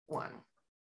One.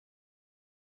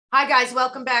 Hi guys,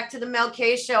 welcome back to the Mel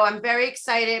K Show. I'm very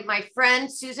excited. My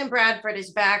friend Susan Bradford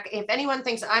is back. If anyone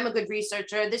thinks I'm a good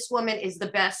researcher, this woman is the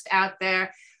best out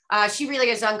there. She really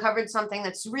has uncovered something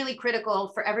that's really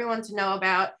critical for everyone to know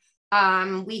about.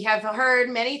 We have heard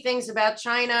many things about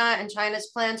China and China's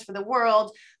plans for the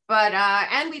world, but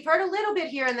and we've heard a little bit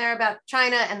here and there about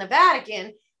China and the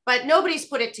Vatican, but nobody's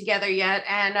put it together yet.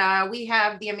 And we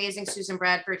have the amazing Susan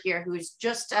Bradford here, who's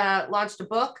just launched a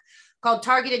book called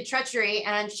Targeted Treachery.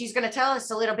 And she's going to tell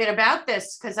us a little bit about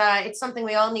this because it's something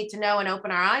we all need to know and open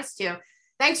our eyes to.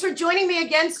 Thanks for joining me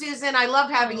again, Susan. I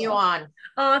love having you on.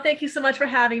 Oh, thank you so much for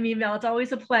having me, Mel. It's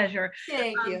always a pleasure.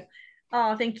 Thank you.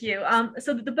 Oh, thank you.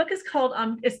 So the book is called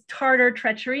it's Targeted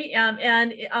Treachery,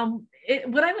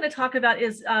 what I'm going to talk about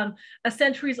is a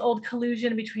centuries-old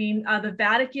collusion between the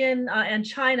Vatican and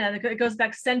China. It goes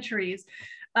back centuries.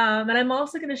 And I'm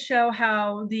also going to show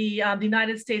how the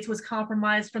United States was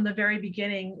compromised from the very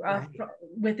beginning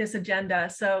with this agenda.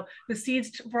 So the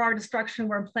seeds for our destruction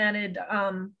were implanted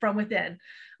from within,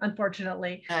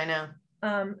 unfortunately. I know.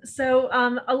 A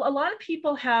lot of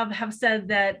people have said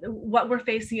that what we're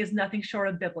facing is nothing short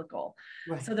of biblical.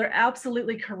 Right. So they're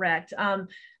absolutely correct.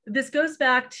 This goes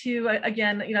back to,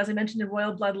 again, as I mentioned in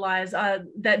Royal Blood Lies,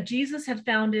 that Jesus had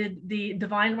founded the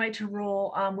divine right to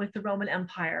rule with the Roman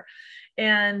Empire.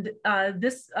 And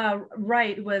this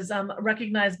right was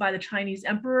recognized by the Chinese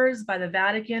emperors, by the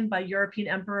Vatican, by European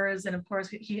emperors, and of course,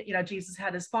 Jesus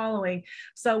had his following.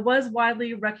 So it was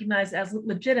widely recognized as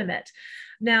legitimate.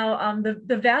 Now,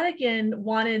 the Vatican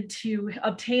wanted to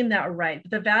obtain that right,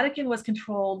 but the Vatican was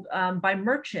controlled by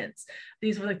merchants.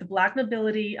 These were like the Black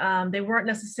nobility. They weren't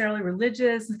necessarily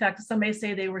religious. In fact, some may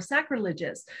say they were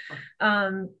sacrilegious.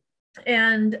 They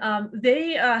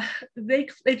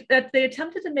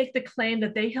attempted to make the claim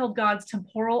that they held God's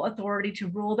temporal authority to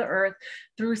rule the earth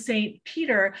through Saint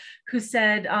Peter, who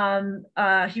said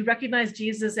he recognized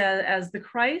Jesus as the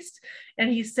Christ, and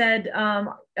he said,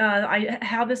 I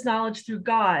have this knowledge through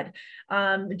God.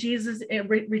 Jesus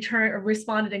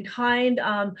responded in kind.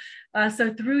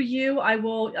 So through you, I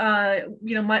will,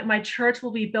 my church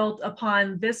will be built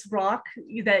upon this rock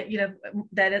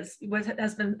that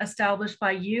has been established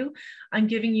by you. I'm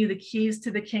giving you the keys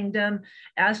to the kingdom.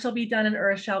 As shall be done in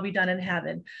earth shall be done in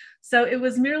heaven. So it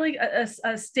was merely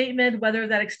a statement. Whether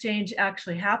that exchange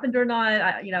actually happened or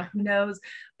not, who knows?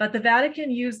 But the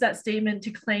Vatican used that statement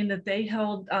to claim that they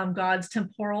held God's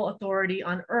temporal authority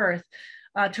on earth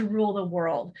to rule the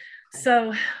world.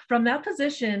 So from that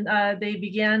position, they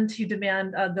began to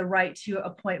demand the right to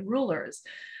appoint rulers.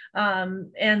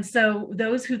 And so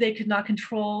those who they could not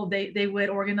control, they would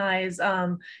organize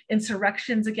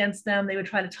insurrections against them. They would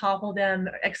try to topple them,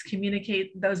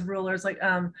 excommunicate those rulers, like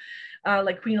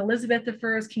Queen Elizabeth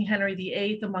I, King Henry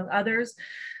VIII, among others.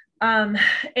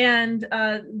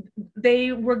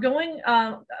 They were going,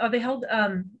 they held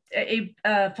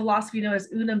a philosophy known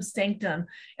as unum sanctum.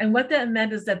 And what that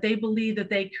meant is that they believed that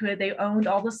they owned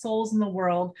all the souls in the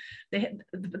world, they had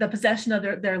the possession of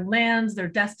their lands, their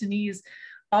destinies,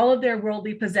 all of their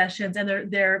worldly possessions, and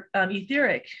their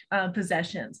etheric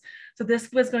possessions. So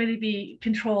this was going to be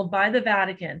controlled by the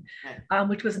Vatican,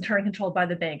 which was in turn controlled by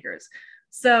the bankers.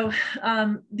 So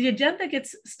the agenda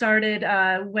gets started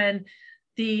when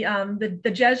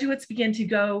the Jesuits begin to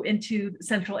go into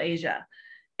Central Asia.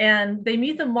 And they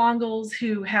meet the Mongols,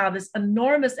 who have this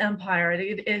enormous empire.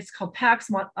 It's called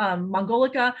Pax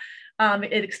Mongolica.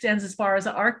 It extends as far as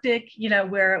the Arctic,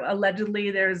 where allegedly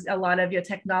there's a lot of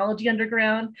technology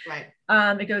underground. Right.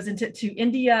 It goes into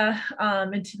India,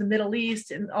 into the Middle East,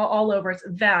 and all over. It's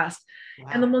vast. Wow.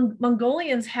 And the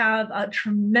Mongolians have a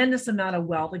tremendous amount of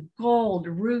wealth, like gold,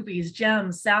 rubies,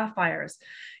 gems, sapphires.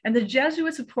 And the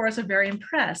Jesuits, of course, are very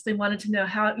impressed. They wanted to know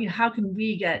how can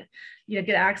we get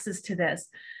access to this.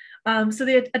 So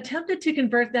they attempted to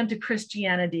convert them to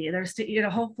Christianity. There's,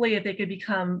 hopefully, if they could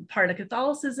become part of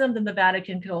Catholicism, then the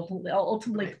Vatican could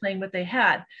ultimately claim what they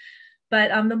had. But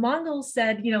the Mongols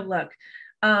said, look,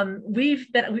 we've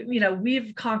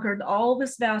conquered all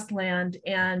this vast land,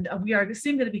 and we are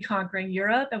soon going to be conquering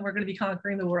Europe, and we're going to be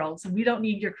conquering the world. So we don't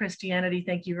need your Christianity.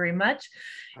 Thank you very much.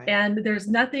 Right. And there's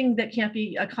nothing that can't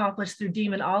be accomplished through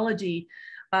demonology.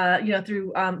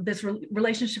 Through this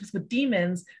relationships with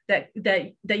demons that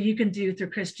you can do through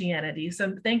Christianity.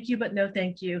 So thank you, but no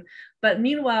thank you. But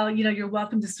meanwhile, you're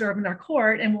welcome to serve in our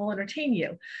court, and we'll entertain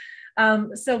you.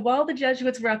 So while the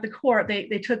Jesuits were at the court,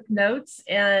 they took notes,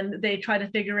 and they tried to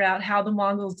figure out how the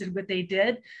Mongols did what they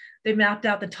did. They mapped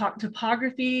out the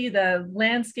topography, the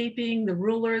landscaping, the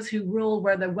rulers who ruled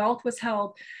where the wealth was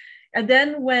held. And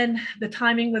then when the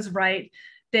timing was right,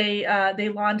 they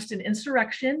launched an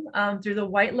insurrection through the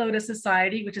White Lotus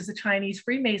Society, which is the Chinese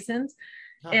Freemasons,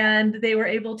 and they were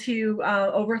able to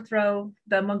overthrow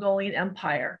the Mongolian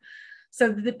Empire. So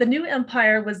the new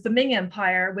empire was the Ming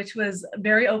Empire, which was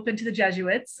very open to the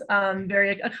Jesuits,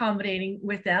 very accommodating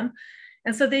with them.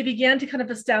 And so they began to kind of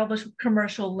establish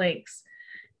commercial links.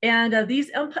 And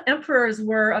these emperors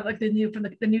were like the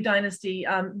new dynasty.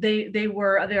 They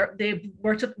worshiped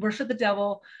the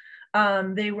devil.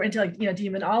 They were into like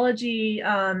demonology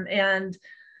and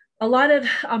a lot of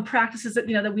practices that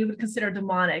that we would consider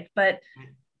demonic, but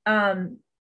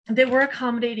they were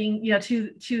accommodating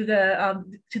to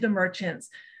the merchants.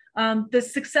 The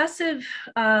successive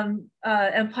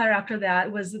empire after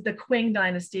that was the Qing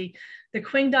dynasty. The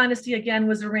Qing dynasty again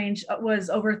was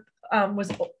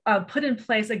put in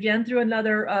place again through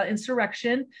another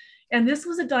insurrection, and this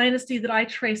was a dynasty that I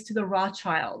traced to the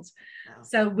Rothschilds.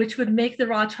 So, which would make the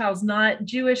Rothschilds not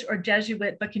Jewish or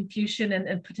Jesuit, but Confucian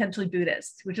and potentially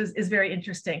Buddhist, which is very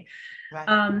interesting. Right.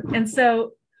 And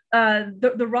so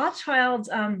the Rothschilds,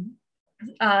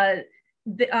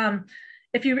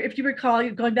 if you recall,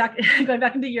 going back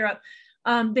into Europe,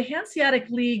 the Hanseatic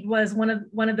League was one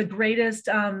of the greatest,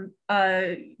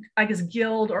 I guess,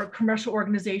 guild or commercial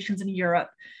organizations in Europe.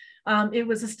 It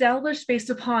was established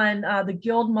based upon the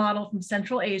guild model from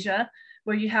Central Asia,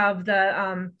 where you have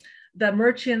the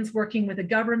merchants working with the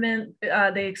government.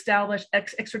 They established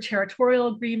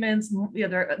extraterritorial agreements.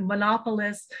 They're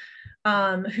monopolists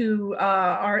who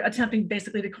are attempting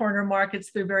basically to corner markets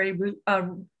through very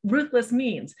ruthless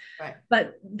means. Right.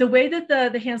 But the way that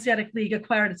the Hanseatic League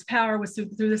acquired its power was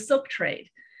through the silk trade.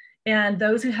 And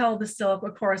those who held the silk,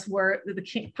 of course, were the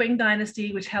Qing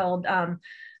dynasty, which held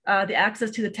the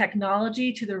access to the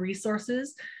technology, to the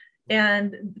resources.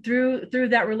 And through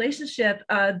that relationship,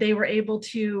 they were able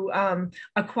to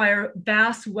acquire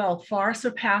vast wealth, far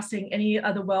surpassing any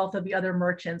of the wealth of the other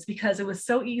merchants, because it was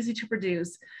so easy to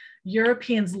produce.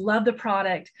 Europeans loved the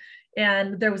product,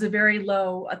 and there was a very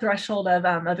low threshold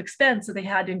of expense that they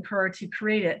had to incur to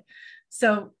create it.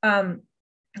 So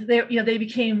they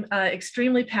became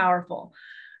extremely powerful.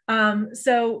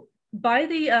 So by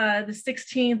the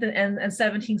 16th and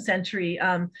 17th century,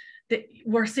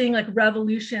 we're seeing like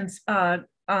revolutions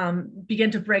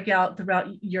begin to break out throughout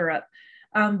Europe.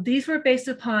 These were based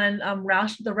upon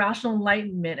the rational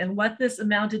enlightenment, and what this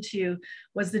amounted to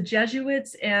was the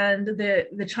Jesuits and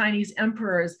the Chinese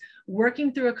emperors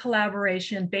working through a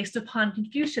collaboration based upon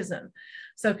Confucianism.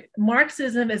 So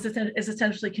Marxism is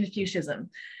essentially Confucianism.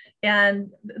 And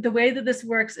the way that this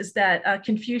works is that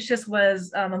Confucius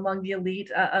was among the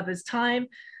elite of his time.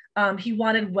 He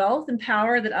wanted wealth and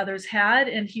power that others had,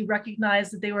 and he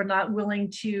recognized that they were not willing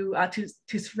to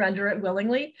surrender it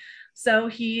willingly. So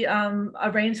he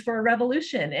arranged for a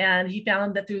revolution, and he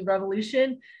found that through the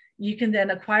revolution, you can then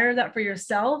acquire that for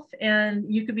yourself, and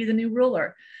you could be the new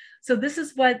ruler. So this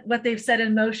is what they've set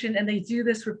in motion, and they do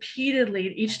this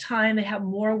repeatedly. Each time they have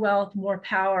more wealth, more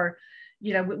power,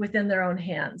 within their own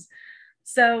hands.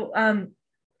 So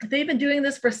they've been doing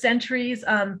this for centuries.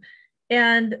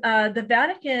 And the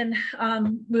Vatican,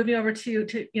 moving over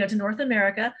to North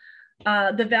America,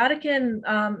 the Vatican,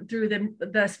 through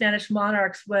the Spanish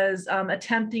monarchs, was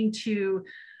attempting to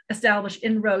establish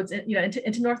inroads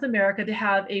into North America to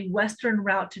have a Western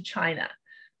route to China.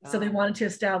 So they wanted to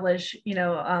establish,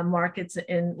 markets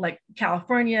in like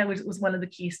California, which was one of the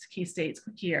key states,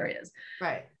 key areas.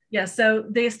 Right. Yeah. So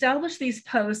they established these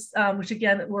posts, which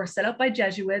again were set up by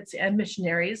Jesuits and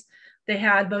missionaries. They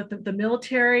had both the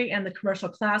military and the commercial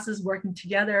classes working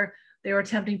together. They were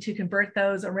attempting to convert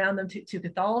those around them to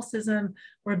Catholicism,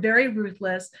 were very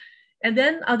ruthless. And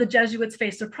then the Jesuits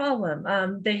faced a problem.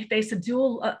 They faced a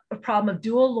problem of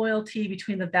dual loyalty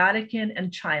between the Vatican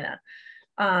and China.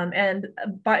 And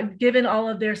given all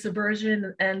of their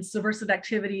subversion and subversive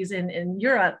activities in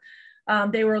Europe,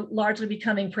 they were largely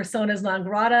becoming personas non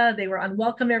grata. They were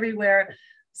unwelcome everywhere.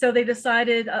 So they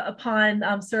decided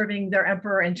upon serving their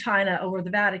emperor in China over the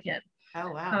Vatican.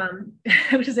 Oh, wow.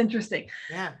 Which is interesting.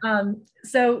 Yeah.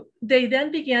 So they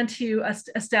then began to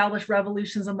establish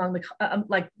revolutions among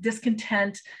the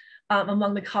discontent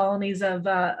among the colonies of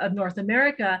North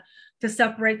America to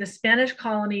separate the Spanish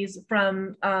colonies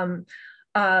from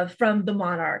the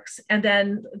monarchs. And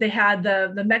then they had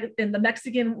the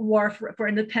Mexican War for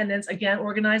Independence, again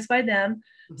organized by them.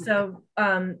 So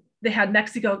they had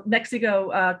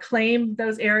Mexico claim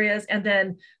those areas, and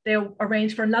then they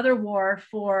arranged for another war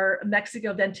for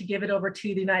Mexico then to give it over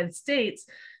to the United States.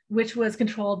 which was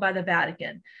controlled by the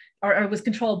Vatican, or was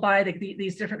controlled by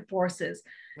these different forces.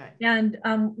 Right. And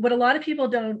what a lot of people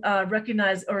don't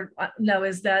recognize or know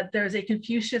is that there's a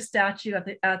Confucius statue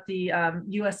at the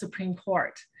U.S. Supreme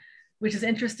Court, which is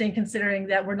interesting considering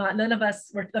that none of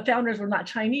us, the founders were not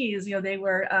Chinese, they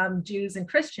were Jews and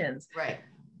Christians. Right.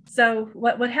 So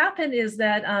what happened is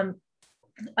that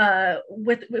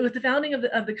with the founding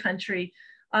of the country,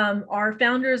 our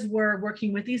founders were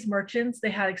working with these merchants.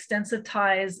 They had extensive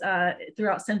ties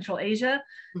throughout Central Asia,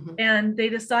 and they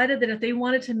decided that if they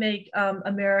wanted to make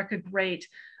America great,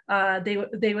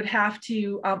 they would have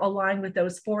to align with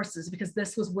those forces, because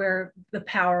this was where the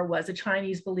power was. The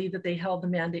Chinese believed that they held the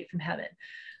mandate from heaven.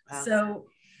 Wow. So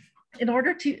in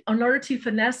order to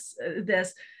finesse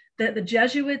this, the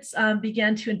Jesuits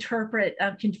began to interpret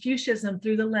Confucianism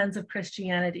through the lens of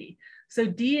Christianity. So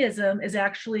deism is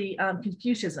actually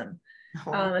Confucianism,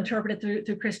 interpreted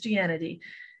through Christianity.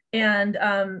 And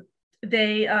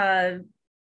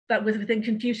but within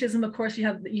Confucianism, of course, you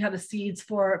have the seeds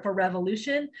for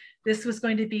revolution. This was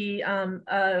going to be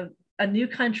a new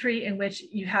country in which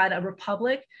you had a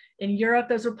republic. In Europe,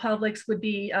 those republics would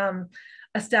be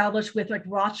established with like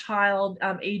Rothschild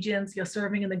agents,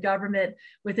 serving in the government.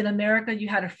 Within America, you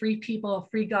had a free people, a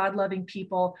free God-loving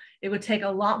people. It would take a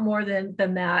lot more than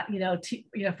that,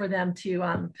 for them to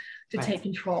right. take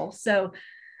control. So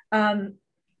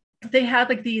they had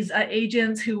like these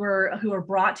agents who were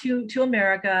brought to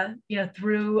America,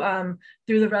 through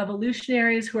the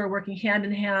revolutionaries who are working hand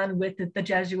in hand with the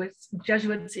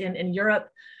Jesuits in Europe.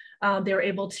 They were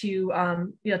able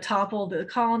to, topple the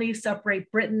colonies,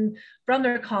 separate Britain from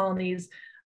their colonies.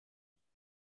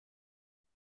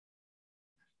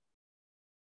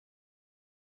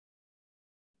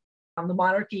 The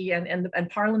monarchy and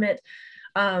parliament.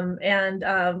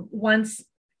 Once,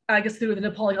 I guess through the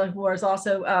Napoleonic Wars,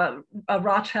 also a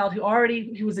Rothschild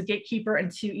who was a gatekeeper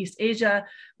into East Asia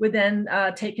would then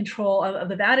take control of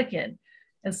the Vatican.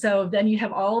 And so then you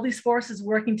have all these forces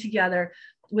working together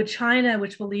with China,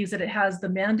 which believes that it has the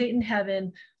mandate in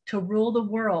heaven to rule the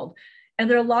world. And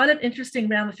there are a lot of interesting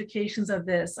ramifications of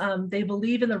this. They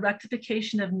believe in the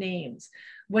rectification of names.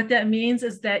 What that means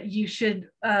is that you should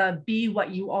be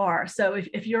what you are. So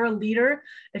if you're a leader,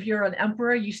 if you're an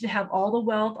emperor, you should have all the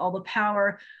wealth, all the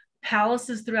power,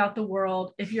 palaces throughout the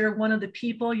world. If you're one of the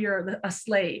people, you're a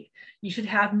slave. You should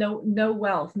have no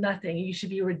wealth, nothing. You should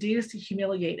be reduced,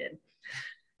 humiliated.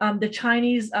 The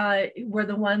Chinese were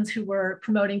the ones who were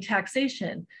promoting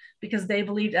taxation, because they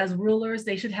believed as rulers,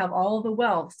 they should have all of the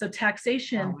wealth. So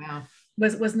taxation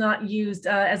was not used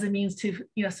as a means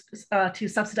to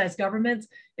subsidize governments.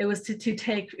 It was to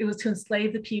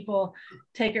enslave the people,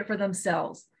 take it for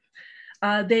themselves.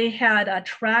 They had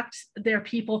tracked their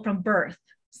people from birth,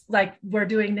 like we're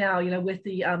doing now, with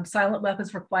the silent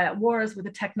weapons for quiet wars, with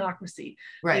the technocracy.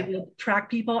 Right. They would track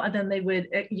people, and then they would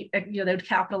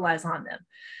capitalize on them.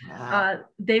 Wow.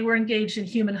 They were engaged in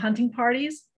human hunting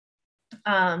parties.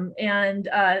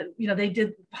 They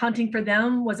did hunting. For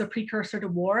them was a precursor to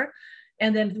war.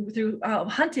 And then through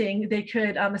hunting, they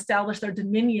could establish their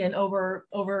dominion over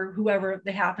whoever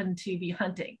they happened to be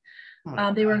hunting.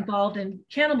 They were involved in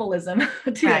cannibalism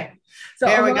too. Right. So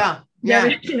there we go.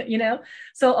 Yeah.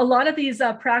 So a lot of these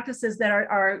practices that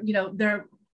are they're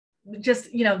just,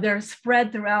 they're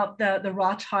spread throughout the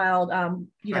Rothschild,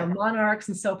 right. monarchs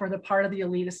and so forth. They're part of the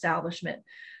elite establishment.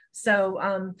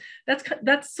 So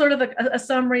that's sort of a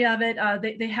summary of it.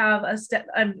 They have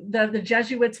the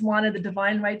Jesuits wanted the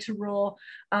divine right to rule.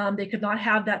 They could not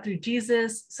have that through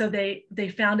Jesus, so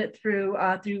they found it through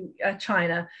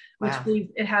China, which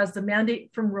believes it has the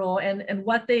mandate from rule. And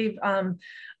what they've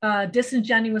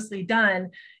disingenuously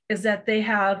done is that they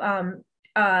have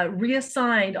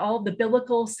reassigned all the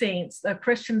biblical saints, the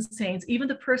Christian saints, even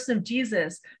the person of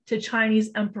Jesus, to Chinese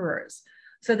emperors.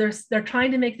 So they're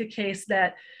trying to make the case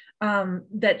that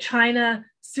China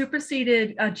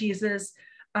superseded Jesus,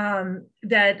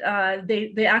 that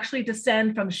they actually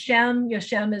descend from Shem.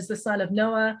 Shem is the son of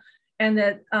Noah, and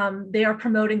that they are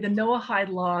promoting the Noahide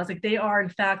laws. Like they are in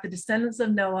fact the descendants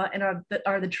of Noah, and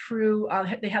are the true.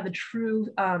 They have the true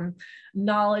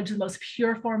knowledge, the most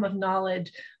pure form of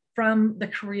knowledge from the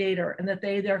Creator, and that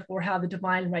they therefore have the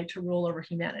divine right to rule over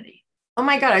humanity. Oh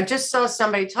my God, I just saw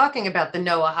somebody talking about the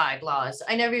Noahide laws.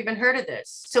 I never even heard of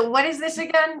this. So what is this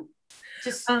again?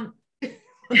 Just what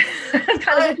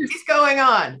is going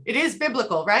on? It is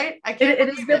biblical, right? It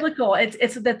is biblical.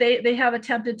 It's that they have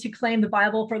attempted to claim the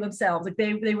Bible for themselves. Like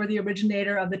they were the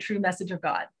originator of the true message of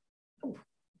God.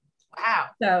 Wow.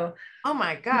 So, oh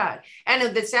my God.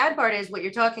 And the sad part is what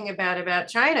you're talking about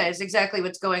China is exactly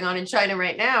what's going on in China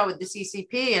right now with the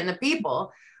CCP and the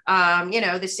people.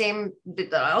 The same,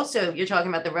 also you're talking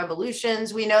about the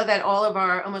revolutions. We know that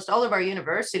almost all of our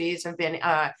universities have been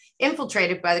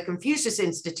infiltrated by the Confucius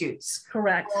Institutes.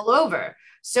 Correct. All over.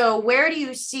 So where do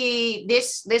you see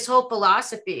this whole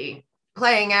philosophy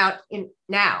playing out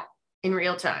now in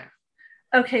real time?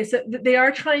 Okay, so they are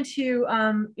trying to,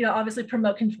 obviously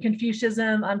promote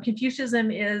Confucianism. Confucianism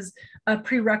is a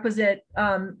prerequisite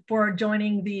for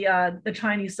joining the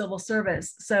Chinese civil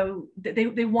service. So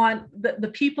they want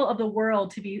the people of the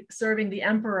world to be serving the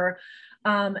emperor,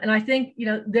 and I think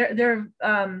their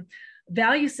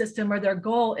value system or their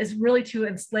goal is really to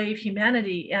enslave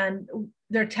humanity, and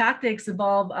their tactics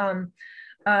involve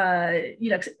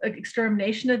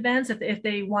extermination events. If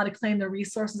they want to claim the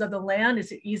resources of the land,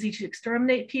 it's easy to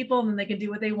exterminate people, and then they can do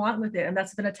what they want with it. And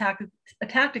that's been a tactic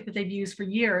that they've used for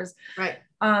years. Right.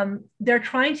 They're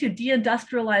trying to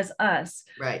deindustrialize us.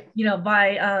 Right.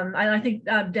 By I think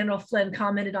General Flynn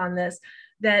commented on this,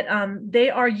 that they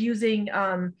are using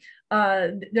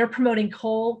they're promoting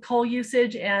coal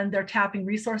usage, and they're tapping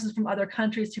resources from other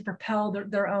countries to propel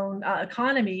their own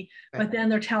economy. Right. But then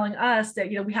they're telling us that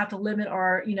we have to limit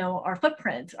our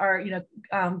footprint, our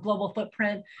global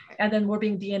footprint, and then we're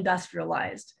being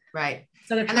deindustrialized. Right.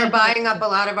 So they're buying up a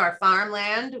lot of our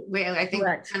farmland. I think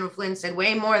General Flynn said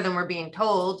way more than we're being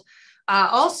told.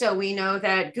 Also, we know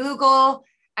that Google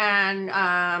and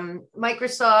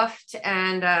Microsoft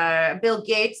and Bill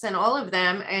Gates and all of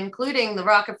them, including the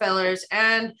Rockefellers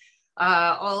and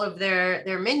all of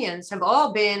their minions, have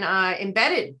all been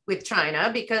embedded with China,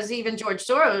 because even George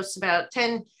Soros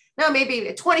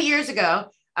maybe 20 years ago,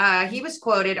 he was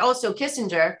quoted, also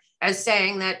Kissinger, as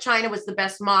saying that China was the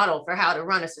best model for how to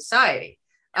run a society.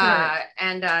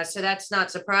 So that's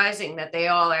not surprising that they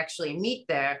all actually meet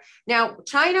there. Now,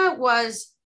 China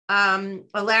was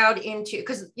allowed into,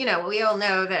 because we all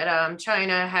know that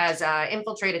China has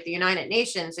infiltrated the United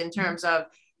Nations in terms of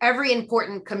every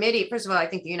important committee. First of all, I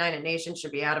think the United Nations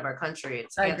should be out of our country.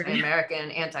 It's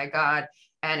anti-American, anti-God,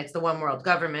 and it's the one world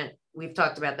government. We've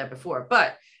talked about that before.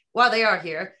 But while they are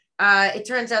here, it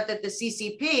turns out that the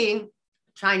CCP,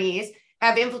 Chinese,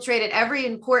 have infiltrated every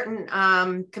important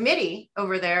committee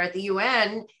over there at the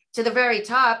UN to the very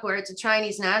top, where it's a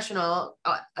Chinese national,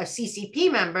 a CCP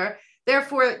member.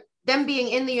 Therefore, them being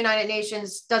in the United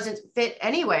Nations doesn't fit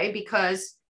anyway,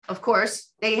 because, of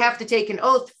course, they have to take an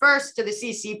oath first to the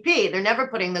CCP. They're never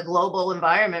putting the global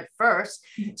environment first.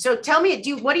 So tell me,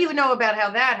 what do you know about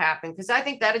how that happened? Because I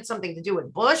think that had something to do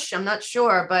with Bush. I'm not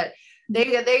sure, but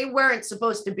they weren't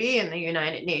supposed to be in the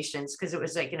United Nations because it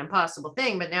was like an impossible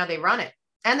thing, but now they run it.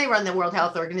 And they run the World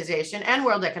Health Organization and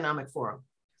World Economic Forum.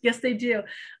 Yes, they do.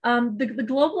 The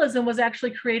globalism was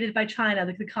actually created by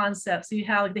China, the concept. So you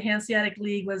have the Hanseatic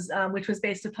League, which was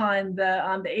based upon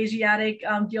the Asiatic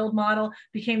guild model,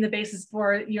 became the basis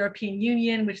for European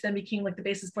Union, which then became the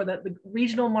basis for the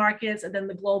regional markets, and then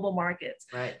the global markets.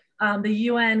 Right. The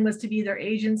UN was to be their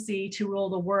agency to rule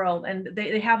the world, and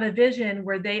they have a vision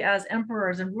where they, as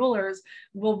emperors and rulers,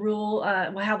 will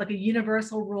have a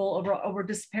universal rule over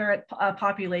disparate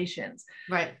populations.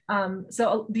 Right.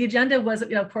 So the agenda was,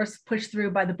 of course, pushed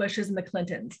through by the Bushes and the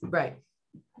Clintons. Right.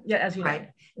 Yeah, as you know. Right.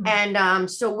 And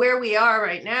so where we are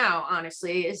right now,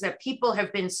 honestly, is that people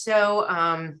have been so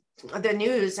the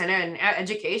news and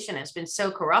education has been so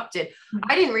corrupted.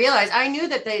 I didn't realize. I knew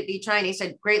that the Chinese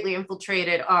had greatly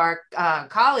infiltrated our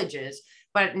colleges,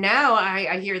 but now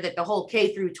I hear that the whole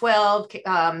K through 12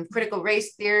 critical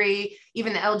race theory,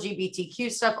 even the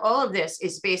LGBTQ stuff, all of this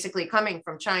is basically coming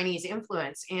from Chinese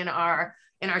influence in our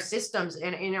systems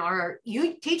and in our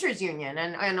teachers union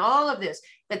and all of this,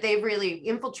 that they've really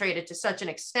infiltrated to such an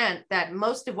extent that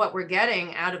most of what we're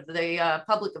getting out of the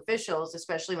public officials,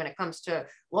 especially when it comes to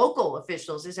local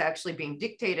officials, is actually being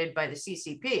dictated by the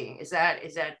CCP. Is that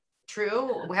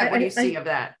true? What do you see of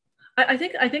that? I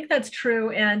think that's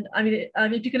true. And I mean,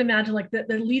 if you can imagine,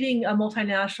 the leading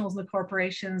multinationals and the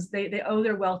corporations, they owe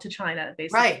their wealth to China,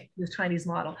 basically, right. This Chinese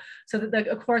model. So that,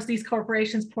 of course, these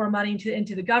corporations pour money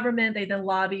into the government. They then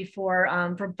lobby for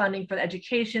funding for the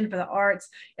education, for the arts,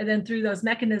 and then through those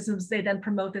mechanisms, they then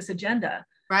promote this agenda,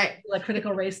 right? Like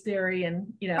critical race theory,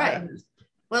 and right.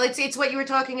 Well, it's what you were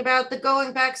talking about, the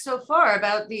going back so far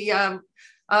about the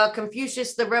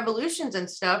Confucius, the revolutions and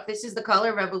stuff. This is the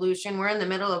color revolution. We're in the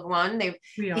middle of one.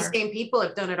 These same people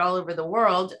have done it all over the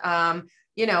world. I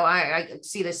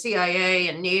see the CIA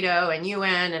and NATO and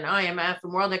UN and IMF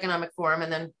and World Economic Forum,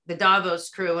 and then the Davos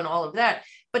crew and all of that.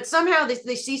 But somehow the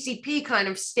CCP kind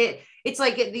of it's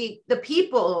like the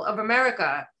people of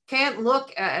America can't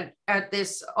look at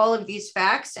all of these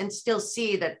facts and still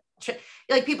see that,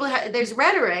 people there's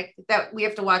rhetoric that we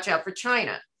have to watch out for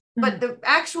China. But the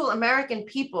actual American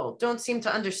people don't seem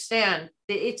to understand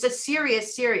that it's a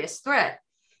serious, serious threat,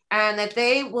 and that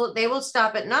they will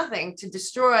stop at nothing to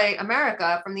destroy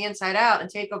America from the inside out and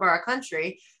take over our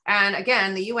country. And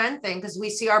again, the UN thing, because we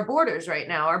see our borders right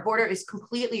now, our border is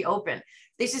completely open.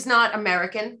 This is not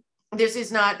American. This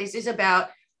is about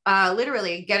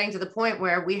literally getting to the point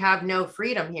where we have no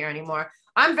freedom here anymore.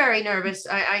 I'm very nervous.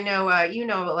 I know you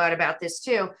know a lot about this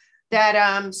too, that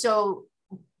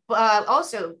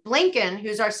also Blinken,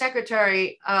 who's our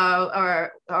secretary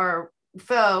or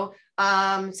foe,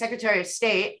 Secretary of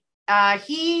State,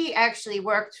 he actually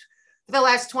worked for the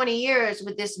last 20 years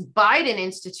with this Biden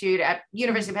Institute at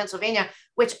University of Pennsylvania,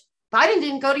 which Biden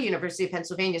didn't go to University of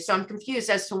Pennsylvania. So I'm confused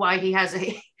as to why he has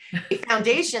a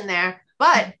foundation there,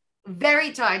 but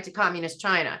very tied to communist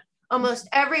China. Almost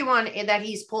everyone that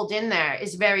he's pulled in there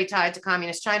is very tied to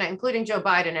communist China, including Joe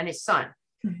Biden and his son.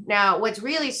 Now, what's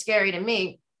really scary to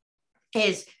me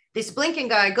is this Blinken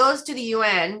guy goes to the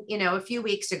UN, a few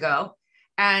weeks ago,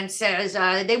 and says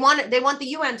they want the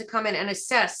UN to come in and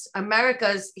assess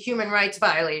America's human rights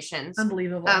violations.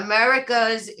 Unbelievable.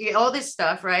 America's all this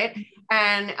stuff, right?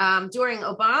 And during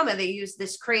Obama, they used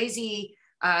this crazy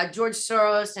George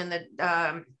Soros and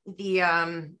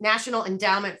the National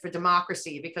Endowment for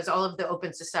Democracy, because all of the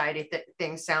open society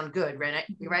things sound good, right?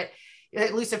 Right?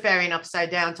 Luciferian upside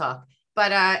down talk.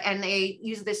 But and they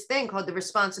use this thing called the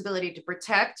responsibility to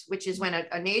protect, which is when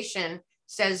a nation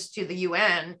says to the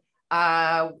UN,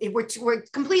 we're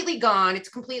completely gone. It's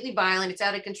completely violent. It's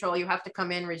out of control. You have to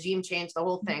come in, regime change, the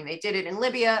whole thing. They did it in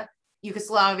Libya,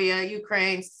 Yugoslavia,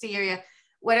 Ukraine, Syria,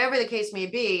 whatever the case may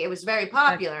be. It was very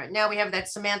popular. Now we have that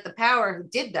Samantha Power who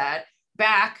did that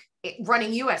back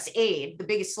running US Aid, the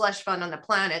biggest slush fund on the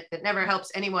planet that never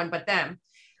helps anyone but them.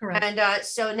 Correct. And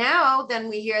so now then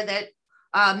we hear that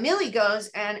Milley goes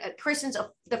and christens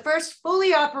the first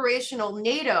fully operational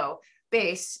NATO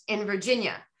base in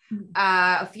Virginia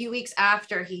a few weeks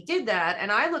after he did that.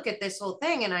 And I look at this whole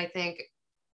thing and I think,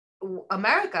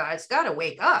 America has got to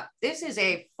wake up. This is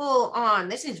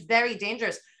this is very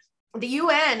dangerous. The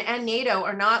UN and NATO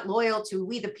are not loyal to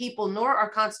we the people nor our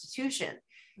Constitution.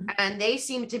 And they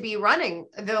seem to be running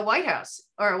the White House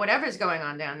or whatever's going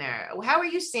on down there. How are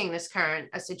you seeing this current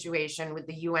situation with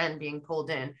the UN being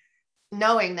pulled in,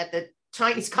 knowing that the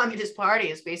Chinese Communist Party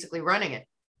is basically running it?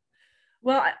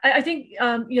 Well, I think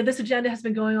this agenda has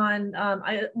been going on.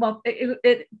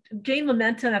 It gained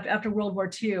momentum after World War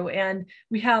II, and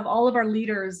we have all of our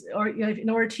leaders. Or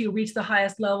in order to reach the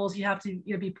highest levels, you have to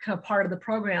become part of the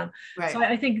program. Right. So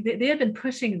I think they have been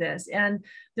pushing this, and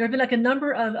there have been like a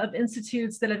number of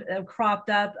institutes that have cropped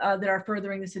up that are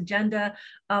furthering this agenda.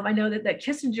 I know that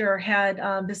Kissinger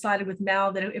had decided with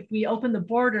Mao that if we open the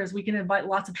borders, we can invite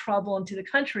lots of trouble into the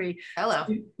country. Hello.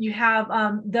 So you have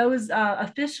those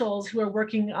officials who are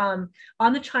working on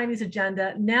the Chinese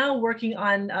agenda now, working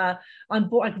on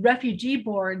like refugee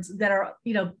boards that are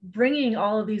bringing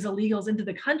all of these illegals into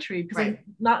the country, because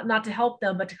not to help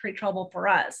them but to create trouble for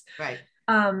us. Right.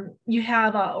 You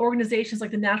have organizations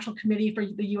like the National Committee for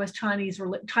the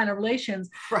U.S.-China relations,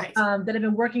 that have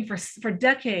been working for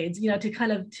decades,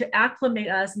 to acclimate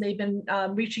us, and they've been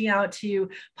reaching out to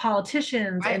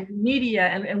politicians and media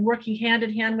and working hand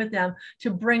in hand with them to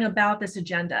bring about this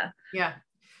agenda. Yeah.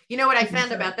 You know what I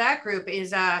found about that group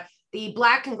is the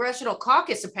Black Congressional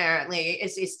Caucus apparently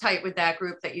is tight with that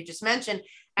group that you just mentioned,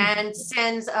 and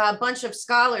sends a bunch of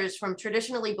scholars from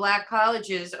traditionally Black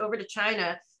colleges over to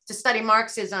China to study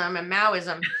Marxism and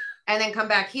Maoism, and then come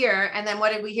back here. And then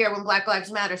what did we hear when Black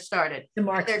Lives Matter started?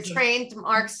 They're trained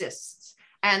Marxists.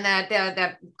 And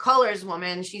that colors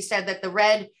woman, she said that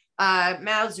the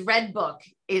Mao's red book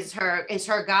is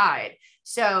her guide.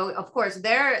 So of course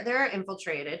they're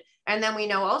infiltrated. And then we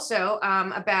know also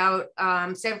about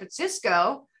San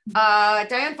Francisco.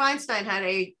 Dianne Feinstein had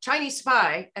a Chinese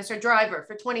spy as her driver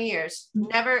for 20 years.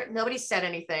 Nobody said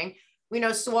anything. We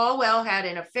know Swalwell had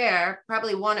an affair,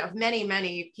 probably one of many,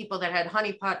 many people that had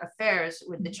honeypot affairs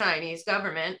with the Chinese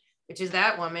government, which is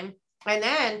that woman. And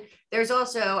then there's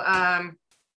also, I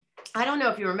don't know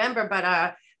if you remember,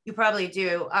 but you probably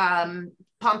do.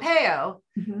 Pompeo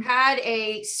had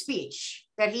a speech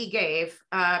that he gave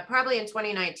probably in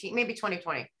 2019, maybe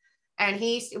 2020. And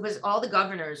it was all the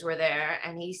governors were there.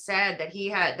 And he said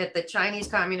that the Chinese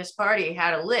Communist Party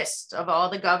had a list of all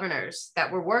the governors that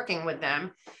were working with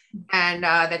them, and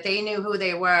that they knew who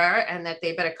they were, and that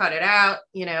they better cut it out.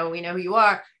 We know who you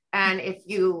are. And if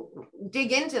you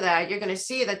dig into that, you're going to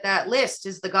see that list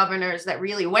is the governors that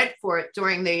really went for it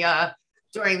during the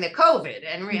COVID,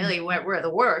 and really were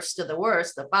the worst of the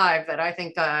worst, the 5 that I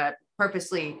think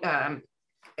purposely,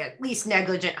 at least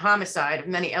negligent homicide of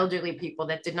many elderly people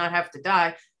that did not have to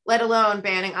die, let alone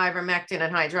banning ivermectin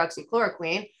and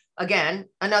hydroxychloroquine. Again,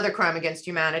 another crime against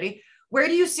humanity. Where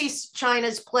do you see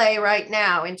China's play right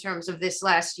now in terms of this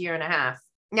last year and a half?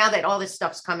 Now that all this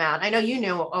stuff's come out, I know you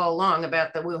knew all along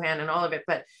about the Wuhan and all of it,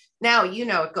 but now you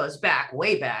know it goes back,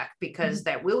 way back, because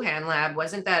that Wuhan lab,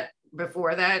 wasn't that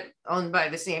before that owned by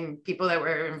the same people that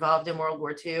were involved in World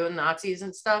War II and Nazis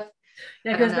and stuff?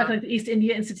 Yeah, it goes back to like the East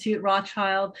India Institute,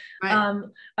 Rothschild. Right.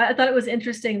 I thought it was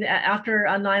interesting that after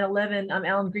 9/11,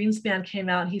 Alan Greenspan came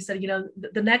out and he said,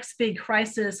 the next big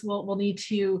crisis will need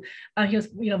to, he was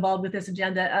involved with this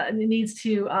agenda, it needs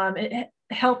to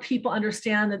help people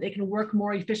understand that they can work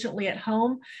more efficiently at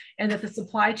home and that the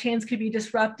supply chains could be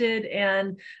disrupted,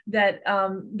 and that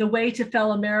the way to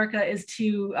fell America is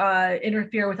to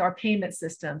interfere with our payment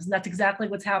systems. And that's exactly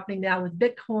what's happening now with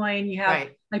Bitcoin. You have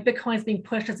like Bitcoin's being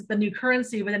pushed as the new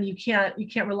currency, but then you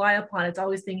can't rely upon it. It's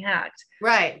always being hacked.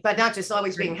 Right. But not just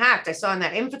always being hacked. I saw in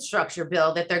that infrastructure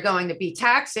bill that they're going to be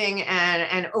taxing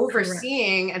and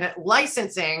overseeing and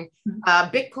licensing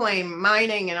Bitcoin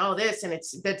mining and all this. And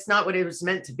that's not what it was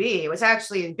meant to be. It was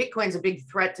actually, Bitcoin's a big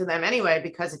threat to them anyway,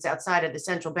 because it's outside of the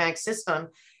central bank system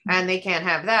and they can't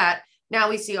have that. Now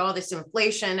we see all this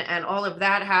inflation and all of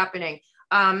that happening.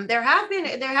 There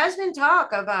has been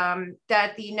talk of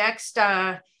that the next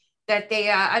that they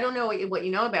I don't know what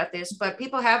you know about this, but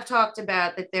people have talked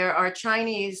about that there are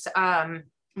Chinese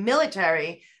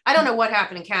military. I don't know what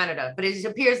happened in Canada, but it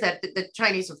appears that the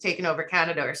Chinese have taken over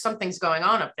Canada or something's going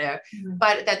on up there,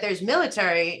 but that there's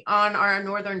military on our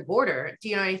northern border. Do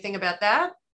you know anything about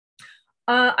that?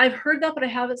 I've heard that, but I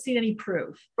haven't seen any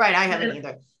proof. Right, I haven't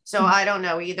either. So I don't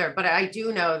know either, but I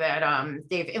do know that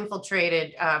they've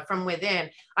infiltrated from within.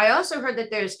 I also heard that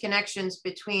there's connections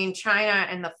between China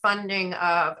and the funding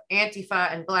of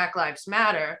Antifa and Black Lives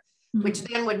Matter, which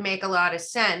then would make a lot of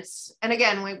sense. And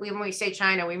again, when we say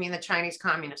China, we mean the Chinese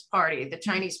Communist Party. The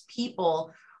Chinese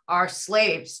people are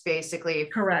slaves, basically,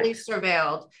 fully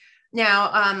surveilled.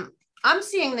 Now, I'm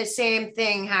seeing the same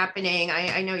thing happening.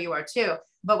 I know you are too.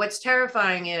 But what's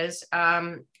terrifying is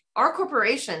our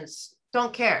corporations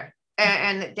don't care.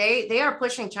 And they are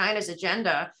pushing China's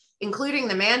agenda, including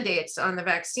the mandates on the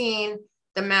vaccine,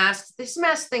 the masks. This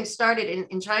mask thing started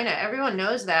in China. Everyone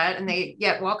knows that, and they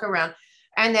yet walk around.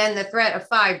 And then the threat of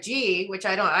 5G, which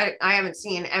I haven't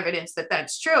seen evidence that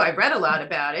that's true. I've read a lot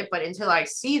about it, but until I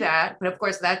see that, but of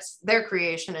course that's their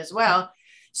creation as well.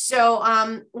 So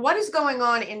what is going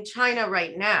on in China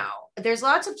right now? There's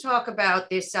lots of talk about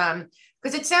this,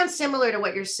 because it sounds similar to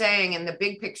what you're saying in the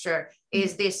big picture,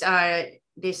 is this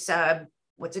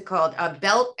what's it called?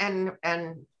 Belt and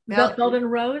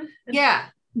Road? Yeah.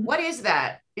 What is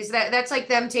that? That's like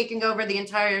them taking over the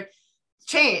entire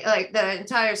chain, like the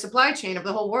entire supply chain of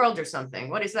the whole world or something?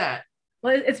 What is that?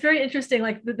 Well, it's very interesting.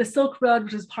 Like the Silk Road,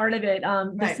 which is part of it.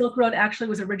 The Silk Road actually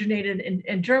was originated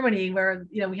in Germany, where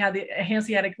we had the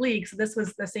Hanseatic League. So this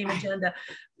was the same agenda.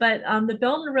 But the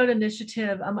Belt and Road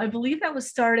Initiative, I believe that was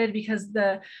started because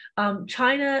the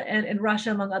China and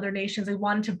Russia, among other nations, they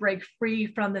wanted to break free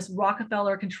from this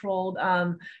Rockefeller-controlled,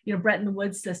 Bretton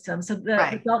Woods system. So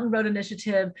the Belt and Road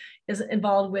Initiative is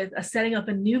involved with setting up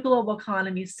a new global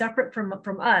economy separate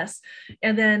from us,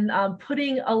 and then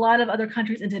putting a lot of other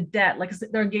countries into debt. Like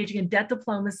they're engaging in debt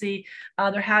diplomacy.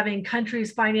 They're having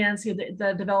countries finance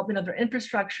the development of their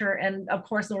infrastructure, and of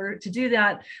course, in order to do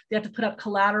that, they have to put up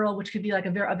collateral, which could be like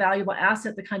a valuable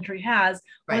asset the country has.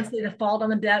 Once they default on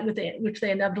the debt, which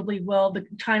they inevitably will,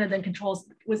 China then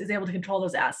is able to control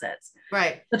those assets.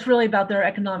 Right. That's really about their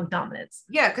economic dominance.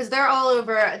 Yeah, because they're all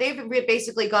over. They've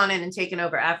basically gone in and taken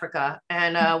over Africa,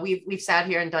 and we've sat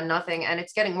here and done nothing, and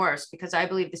it's getting worse because I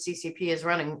believe the CCP is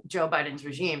running Joe Biden's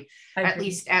regime, at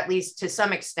least to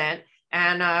some extent.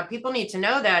 And people need to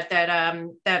know that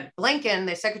Blinken,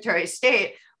 the Secretary of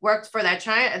State, worked for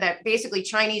that basically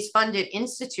Chinese funded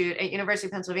institute at University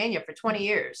of Pennsylvania for 20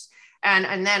 years.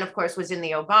 And then, of course, was in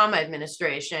the Obama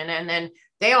administration. And then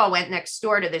they all went next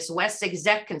door to this West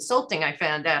Exec Consulting I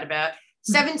found out about.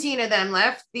 17 of them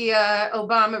left the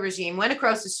Obama regime, went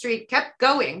across the street, kept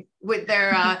going with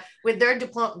their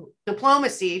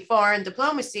diplomacy, foreign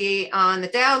diplomacy on the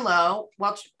down low,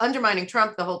 while undermining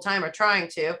Trump the whole time, or trying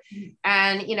to.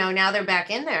 And now they're back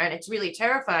in there, and it's really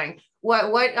terrifying.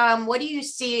 What do you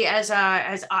see as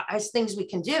things we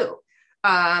can do?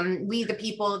 We, the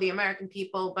people, the American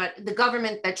people, but the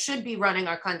government that should be running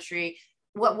our country.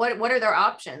 What are their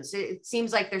options? It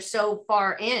seems like they're so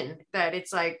far in that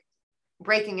it's like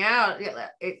breaking out.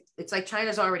 It's like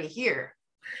China's already here.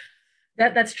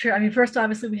 That's true. I mean, first,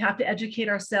 obviously, we have to educate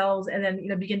ourselves and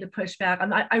then, begin to push back.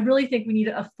 I really think we need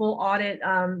a full audit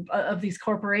of these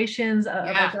corporations, of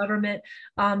our government.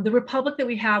 The republic that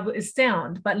we have is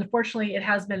sound, but unfortunately, it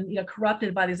has been,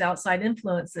 corrupted by these outside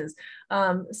influences.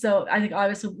 So I think,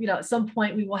 obviously, at some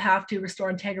point, we will have to restore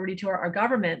integrity to our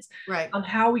governments. Right.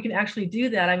 How we can actually do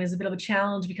that, I mean, is a bit of a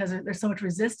challenge because there's so much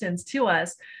resistance to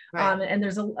us. Right. And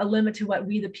there's a limit to what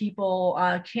we, the people,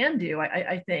 can do,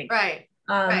 I think. Right.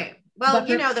 Right. Well,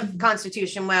 you know the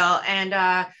Constitution well, and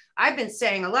I've been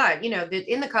saying a lot,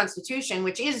 that in the Constitution,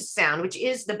 which is sound, which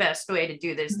is the best way to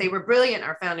do this. They were brilliant,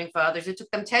 our founding fathers. It took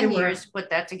them 10 years to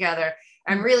put that together,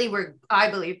 and really were,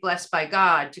 I believe, blessed by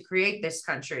God to create this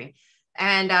country.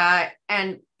 And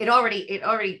it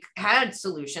already had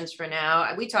solutions for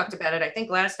now. We talked about it, I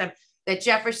think, last time, that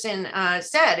Jefferson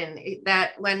said, and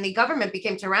that when the government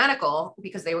became tyrannical,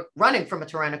 because they were running from a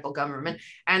tyrannical government,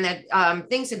 and that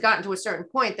things had gotten to a certain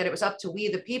point that it was up to we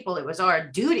the people, it was our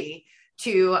duty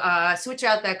to switch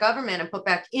out that government and put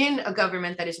back in a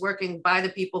government that is working by the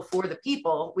people for the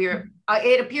people.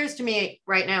 It appears to me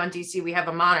right now in DC we have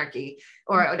a monarchy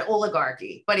or an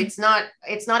oligarchy, but it's not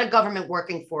a government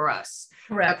working for us.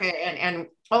 Correct. Okay, and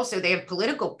also they have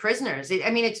political prisoners.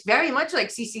 It's very much like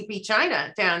CCP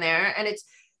China down there, and it's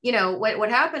what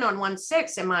happened on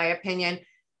 1/6, in my opinion,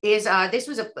 is this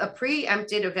was a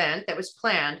preempted event that was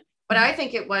planned, but I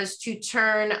think it was to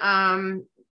turn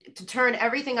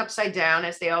everything upside down,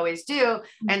 as they always do,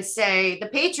 and say the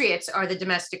patriots are the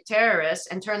domestic terrorists,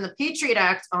 and turn the Patriot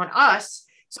Act on us.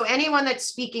 So anyone that's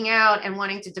speaking out and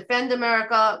wanting to defend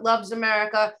America,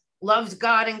 loves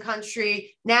God and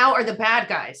country, now are the bad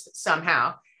guys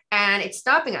somehow, and it's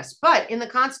stopping us. But in the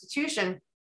Constitution,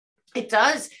 it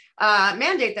does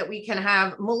mandate that we can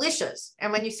have militias.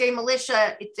 And when you say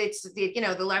militia, it's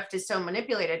the left is so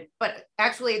manipulated, but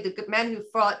actually the men who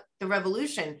fought the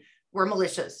revolution were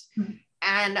militias. Mm-hmm.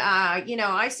 And,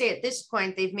 I say at this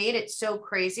point, they've made it so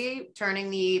crazy, turning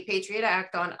the Patriot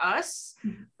Act on us.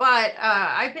 Mm-hmm. But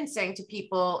I've been saying to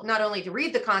people, not only to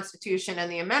read the Constitution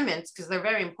and the amendments, because they're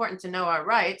very important to know our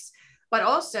rights, but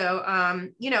also,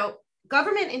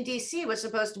 government in DC was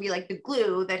supposed to be like the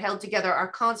glue that held together our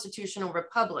constitutional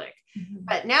republic. Mm-hmm.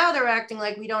 But now they're acting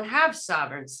like we don't have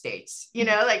sovereign states,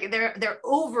 like they're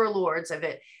overlords of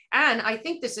it. And I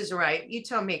think this is right. You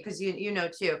tell me, because you know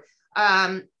too.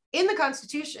 In the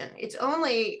Constitution, it's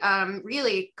only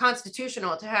really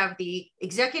constitutional to have the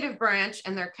executive branch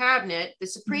and their cabinet, the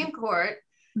Supreme Court,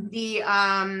 the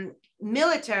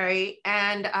military,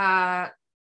 and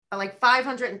like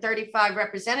 535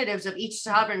 representatives of each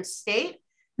sovereign state.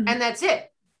 And that's it.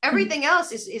 Everything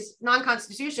else is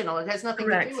non-constitutional. It has nothing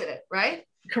to do with it, right?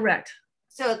 Correct.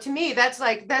 So to me, that's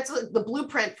the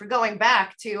blueprint for going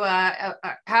back to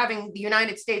having the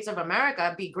United States of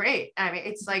America be great. I mean,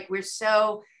 it's like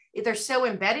they're so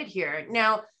embedded here.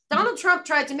 Now, Donald Trump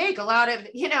tried to make a lot of,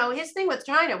 his thing with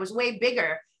China was way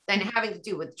bigger than having to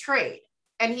do with trade.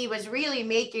 And he was really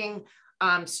making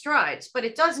strides, but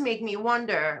it does make me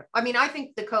wonder. I mean, I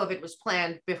think the COVID was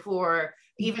planned before,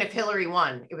 even if Hillary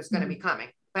won, it was going to be coming,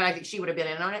 but I think she would have been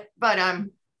in on it. But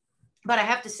I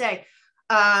have to say,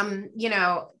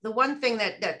 the one thing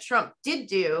that Trump did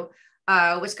do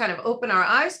was kind of open our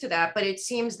eyes to that, but it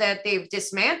seems that they've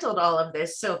dismantled all of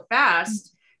this so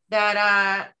fast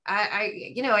that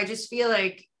I just feel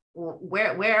like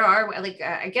where are we? Like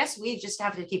I guess we just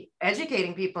have to keep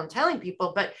educating people and telling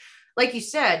people. But like you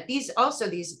said, these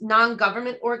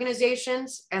non-government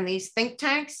organizations and these think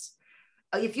tanks,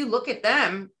 if you look at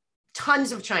them,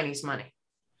 tons of Chinese money.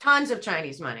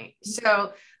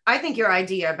 So I think your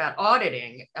idea about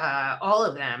auditing all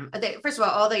of them, first of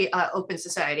all the open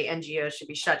society NGOs should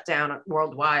be shut down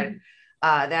worldwide.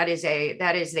 That is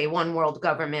a one world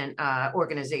government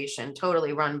organization,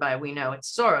 totally run by, we know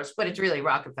it's Soros, but it's really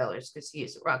Rockefeller's, because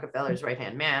he's Rockefeller's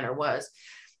right-hand man, or was.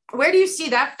 Where do you see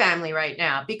that family right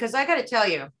now? Because I got to tell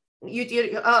you,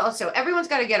 also everyone's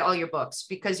got to get all your books,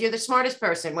 because you're the smartest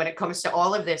person when it comes to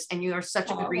all of this, and you are such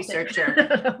a good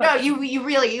researcher. No,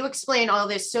 you explain all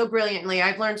this so brilliantly.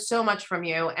 I've learned so much from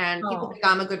you, and people think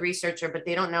I'm a good researcher, but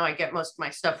they don't know I get most of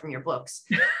my stuff from your books.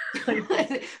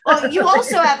 Well, you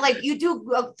also have you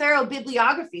do a thorough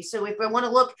bibliography, so if I want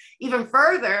to look even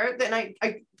further, then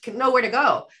I can know where to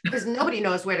go, because nobody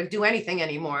knows where to do anything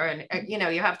anymore, and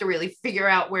you have to really figure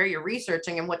out where you're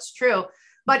researching and what's true.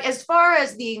 But as far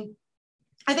as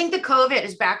I think the COVID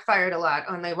has backfired a lot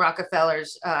on the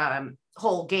Rockefellers'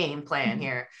 whole game plan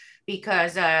here,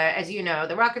 because as you know,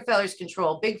 the Rockefellers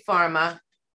control big pharma,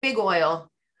 big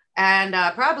oil, and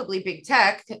probably big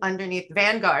tech underneath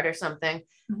Vanguard or something,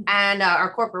 and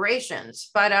our corporations.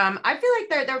 But I feel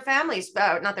like their families,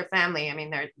 not their family, I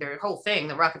mean, their whole thing,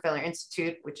 the Rockefeller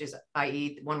Institute, which is,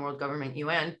 i.e., One World Government,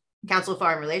 UN, Council of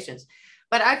Foreign Relations.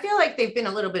 But I feel like they've been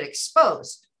a little bit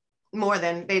exposed more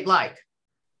than they'd like.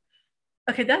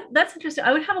 Okay, that's interesting.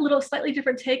 I would have a little slightly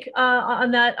different take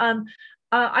on that.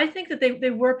 I think that they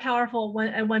were powerful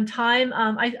at one time.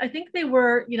 I think they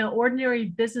were, ordinary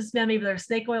businessmen, maybe they're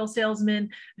snake oil salesmen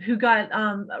who got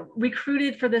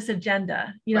recruited for this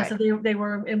agenda, Right. So they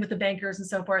were in with the bankers and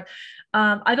so forth.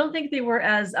 I don't think they were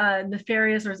as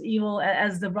nefarious or as evil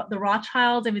as the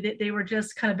Rothschilds. I mean, they were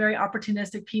just kind of very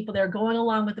opportunistic people. They're going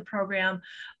along with the program.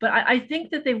 But I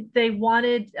think that they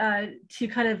wanted to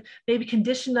kind of maybe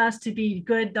condition us to be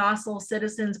good, docile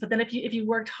citizens. But then if you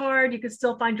worked hard, you could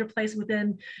still find your place within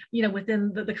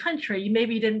the country.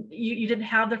 You didn't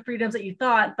have the freedoms that you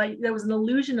thought, but there was an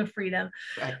illusion of freedom.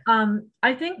 Right.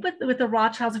 I think with the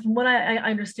Rothschilds, from what I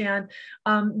understand,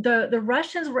 the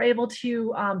Russians were able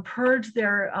to purge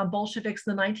their Bolsheviks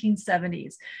in the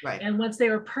 1970s. Right. And once they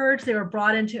were purged, they were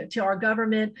brought into our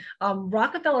government.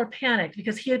 Rockefeller panicked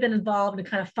because he had been involved in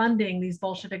kind of funding these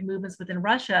Bolshevik movements within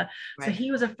Russia. Right. So he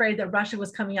was afraid that Russia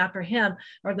was coming after him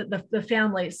or the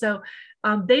family. So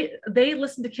they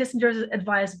listened to Kissinger's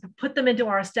advice, put them into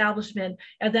our establishment,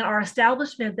 and then our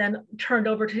establishment then turned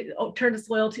its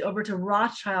loyalty over to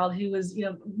Rothschild, who was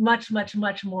much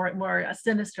more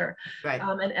sinister, right.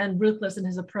 And ruthless in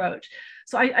his approach.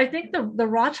 So I think the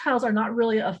Rothschilds are not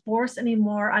really a force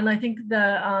anymore, and I think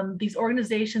these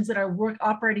organizations that are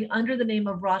operating under the name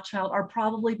of Rothschild are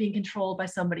probably being controlled by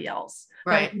somebody else.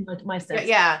 Right. My sense.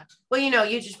 Yeah. Well,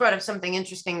 you just brought up something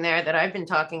interesting there that I've been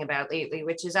talking about lately,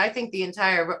 which is I think the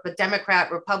entire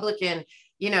Democrat Republican,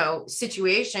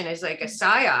 situation is like a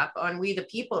psyop on we the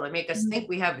people to make us think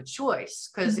we have a choice.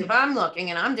 Because if I'm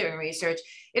looking and I'm doing research,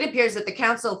 it appears that the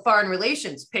Council of Foreign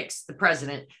Relations picks the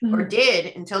president or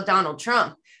did until Donald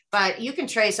Trump. But you can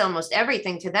trace almost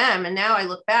everything to them. And now I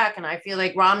look back and I feel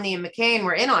like Romney and McCain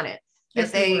were in on it.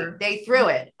 That yes, they threw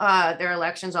it, their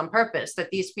elections on purpose, that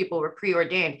these people were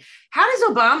preordained. How does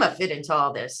Obama fit into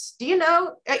all this? Do you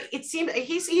know? It seems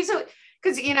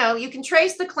because, you can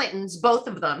trace the Clintons, both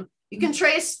of them. You can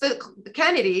trace the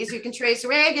Kennedys, you can trace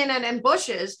Reagan and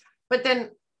Bush's, but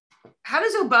then how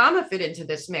does Obama fit into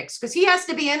this mix? Because he has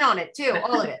to be in on it too,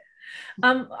 all of it.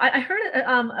 I heard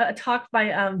a talk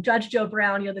by Judge Joe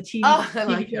Brown, the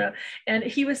TV show, and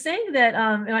he was saying that,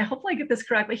 and I hope I get this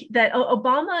correct, but that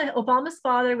Obama's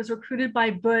father was recruited by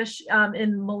Bush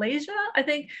in Malaysia, I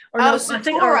think,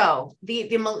 Toro,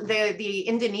 the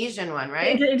Indonesian one,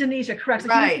 right? Indonesia, correct. So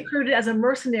right. He was recruited as a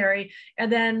mercenary, and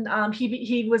then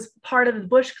he was part of the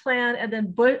Bush clan, and then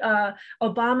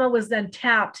Obama was then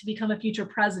tapped to become a future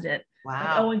president.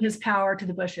 Wow. Owing his power to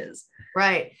the Bushes.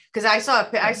 Right. Because I saw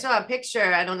a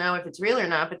picture, I don't know if it's real or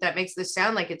not, but that makes this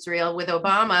sound like it's real, with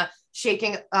Obama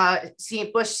shaking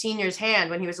Bush Sr.'s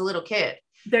hand when he was a little kid.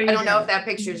 I don't know if that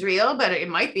picture is real, but it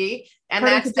might be. And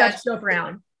that's Joe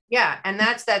Brown. Yeah. And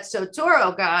that's that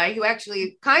Sotoro guy who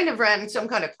actually kind of ran some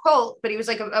kind of cult, but he was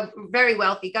like a very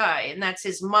wealthy guy. And that's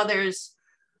his mother's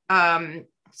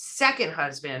second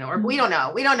husband, or we don't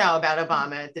know. We don't know about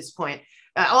Obama at this point.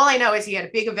 All I know is he had a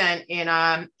big event in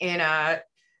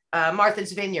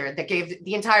Martha's Vineyard that gave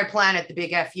the entire planet the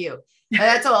big FU.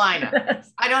 That's all I know.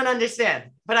 I don't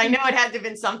understand, but I know it had to have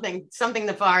been something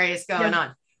nefarious going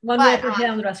on. One role for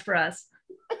him, the rest for us.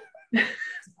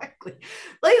 Exactly.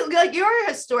 Like you're a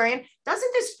historian.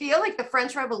 Doesn't this feel like the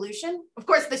French Revolution? Of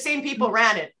course, the same people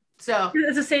ran it. So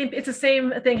it's the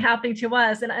same thing happening to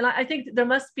us, and I think there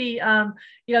must be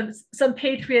some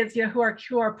patriots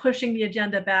who are pushing the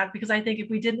agenda back, because I think if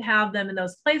we didn't have them in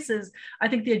those places, I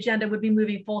think the agenda would be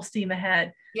moving full steam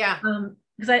ahead. Yeah.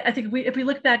 Because I think if we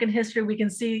look back in history, we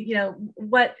can see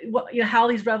what how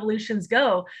these revolutions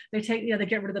go. They take they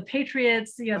get rid of the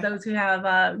patriots, those who have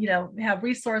have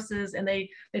resources, and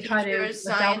they try to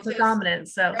establish the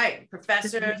dominance. So right,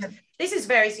 professors. This is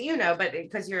very but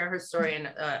because you're a historian,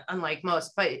 unlike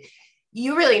most, but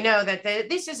you really know that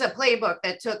this is a playbook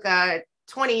that took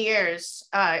 20 years.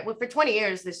 For 20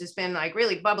 years, this has been like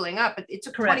really bubbling up. But it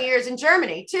took 20 years in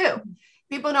Germany too.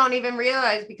 People don't even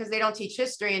realize, because they don't teach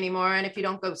history anymore. And if you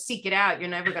don't go seek it out, you're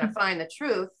never going to find the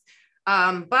truth.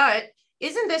 But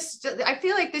isn't this, I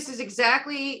feel like this is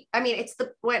exactly, it's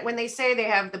when they say they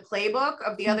have the playbook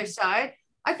of the other side,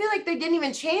 I feel like they didn't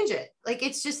even change it. Like,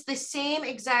 it's just the same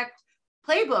exact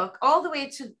playbook all the way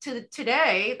to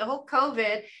today, the whole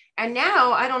COVID. And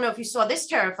now, I don't know if you saw this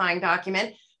terrifying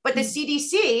document, but the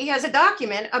CDC has a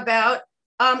document about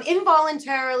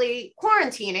involuntarily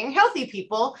quarantining healthy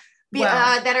people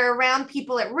Wow. that are around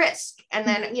people at risk. And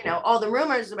then, all the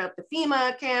rumors about the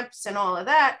FEMA camps and all of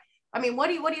that. I mean,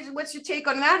 what's your take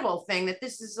on that whole thing, that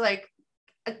this is like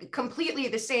completely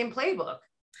the same playbook?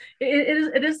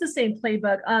 It is the same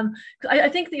playbook. I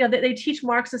think they teach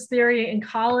Marxist theory in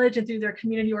college and through their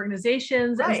community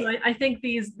organizations. Right. And so I think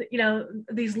these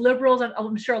liberals,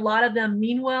 I'm sure a lot of them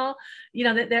mean well.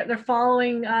 They're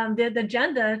following the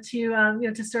agenda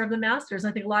to serve the masters.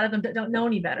 I think a lot of them don't know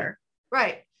any better.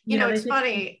 Right. It's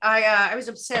funny. I was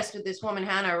obsessed with this woman,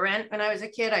 Hannah Arendt, when I was a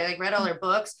kid. I read all her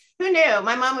books. Who knew?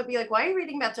 My mom would be like, "Why are you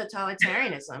reading about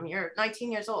totalitarianism? You're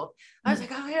 19 years old." I was like,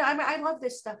 "Oh yeah, I love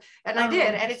this stuff," and I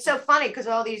did. And it's so funny because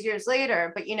all these years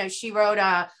later, but she wrote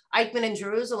Eichmann in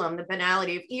Jerusalem, The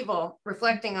Banality of Evil,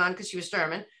 reflecting on, because she was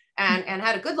German and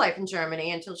had a good life in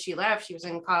Germany until she left. She was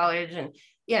in college, and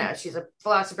she's a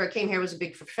philosopher. Came here, was a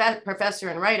big professor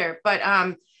and writer, but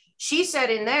she said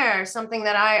in there something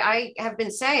that I have been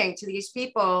saying to these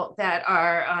people that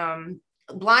are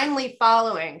blindly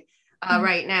following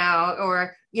right now,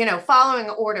 or, following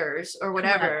orders or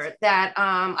whatever. Correct. That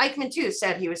Eichmann too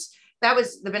said that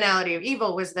was the banality of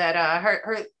evil, was that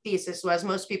her thesis was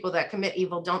most people that commit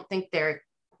evil don't think they're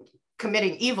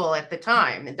committing evil at the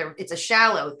time. It's a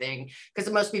shallow thing,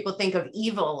 because most people think of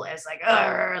evil as like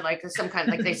some kind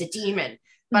of, like there's a demon.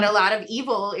 But a lot of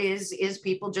evil is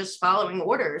people just following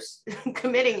orders,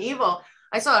 committing evil.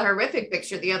 I saw a horrific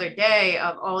picture the other day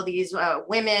of all these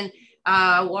women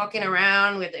walking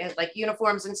around with like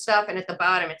uniforms and stuff, and at the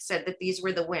bottom it said that these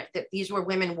were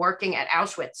women working at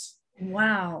Auschwitz.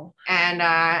 Wow.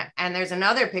 And there's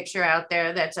another picture out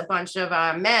there that's a bunch of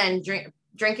men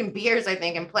drinking beers, I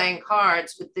think, and playing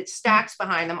cards with the stacks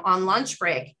behind them on lunch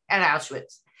break at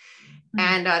Auschwitz.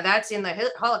 And that's in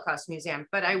the Holocaust Museum.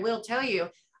 But I will tell you,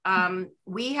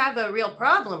 we have a real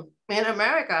problem in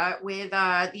America with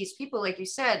these people. Like you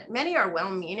said, many are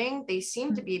well-meaning. They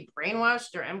seem to be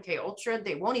brainwashed or MK Ultra.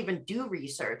 They won't even do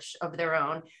research of their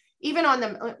own, even on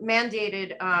the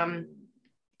mandated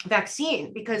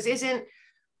vaccine, because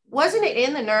wasn't it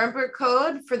in the Nuremberg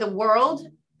Code for the world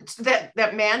that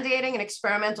mandating an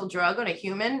experimental drug on a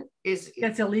human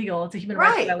that's illegal? It's a human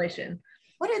rights violation.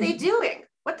 What are they doing?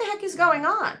 What the heck is going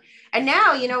on? And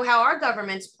now, how our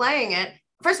government's playing it.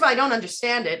 First of all, I don't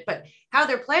understand it, but how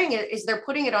they're playing it is they're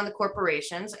putting it on the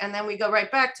corporations. And then we go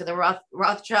right back to the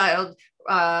Rothschild,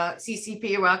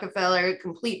 CCP, Rockefeller,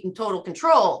 complete and total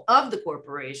control of the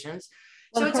corporations.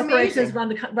 Well, so the corporations run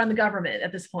the government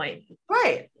at this point.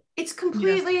 Right. It's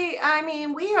completely, I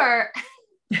mean, we are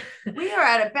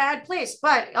at a bad place.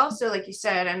 But also, like you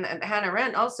said, and Hannah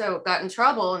Arendt also got in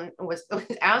trouble and was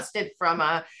ousted from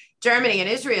Germany and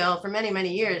Israel for many,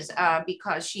 many years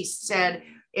because she said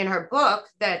in her book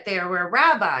that there were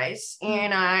rabbis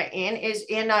in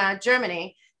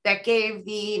Germany that gave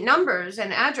the numbers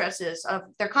and addresses of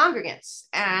their congregants,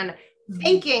 and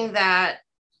thinking that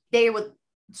they would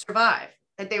survive,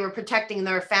 that they were protecting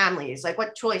their families. Like,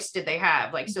 what choice did they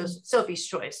have? Like, so Sophie's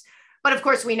Choice. But of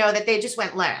course, we know that they just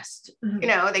went last.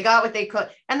 They got what they could.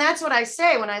 And that's what I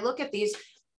say when I look at these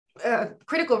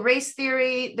critical race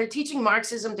theory. They're teaching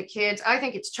Marxism to kids. I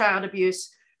think it's child abuse.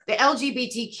 The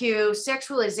LGBTQ,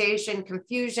 sexualization,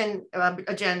 confusion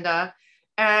agenda,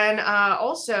 and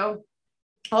also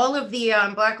all of the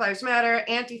Black Lives Matter,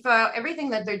 Antifa, everything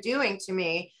that they're doing to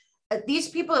me. These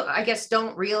people, I guess,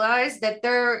 don't realize that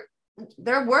they're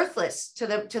worthless to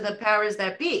the powers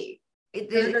that be.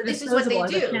 This is what they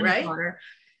do, right?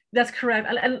 That's correct.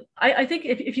 And I think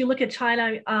if you look at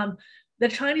China, the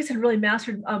Chinese had really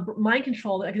mastered mind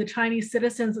control. Like the Chinese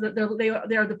citizens, they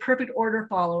are the perfect order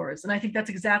followers, and I think that's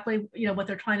exactly what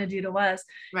they're trying to do to us.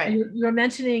 Right. And you were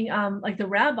mentioning like the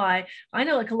rabbi. I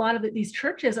know like a lot of these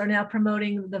churches are now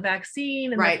promoting the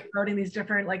vaccine and promoting these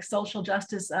different like social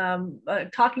justice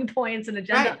talking points and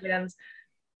agenda items.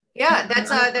 Yeah, that's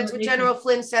what General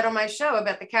Flynn said on my show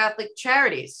about the Catholic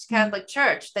charities, Catholic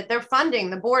Church, that they're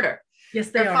funding the border. Yes,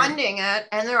 they're funding it.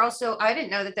 And they're also, I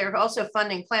didn't know that they're also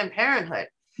funding Planned Parenthood.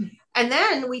 And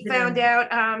then we found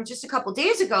out just a couple of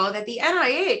days ago that the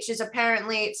NIH is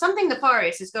apparently, something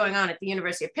nefarious is going on at the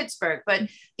University of Pittsburgh, but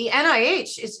the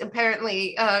NIH is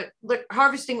apparently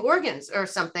harvesting organs or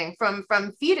something from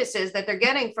fetuses that they're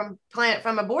getting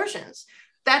from abortions.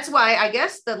 That's why I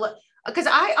guess because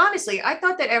I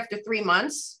thought that after 3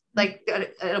 months, like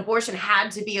an abortion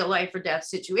had to be a life or death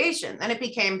situation. Then it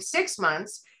became 6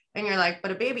 months. And you're like,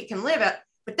 but a baby can live it.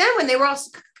 But then when they were all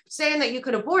saying that you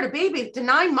could abort a baby to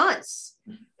 9 months,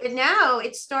 and now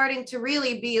it's starting to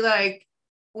really be like,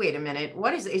 wait a minute,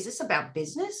 is this about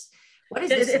business? What is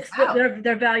this It's about?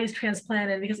 their values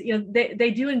transplanted, because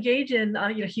they do engage in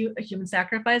human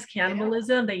sacrifice,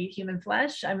 cannibalism. They eat human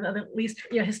flesh. I mean, at least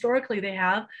historically they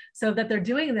have. So that they're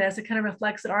doing this, it kind of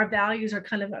reflects that our values are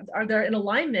they're in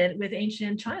alignment with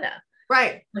ancient China.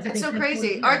 Right. That's so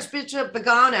crazy. Archbishop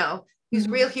Vigano, who's a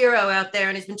real hero out there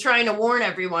and has been trying to warn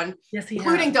everyone,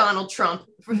 including Donald Trump,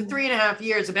 for 3.5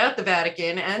 years about the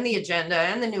Vatican and the agenda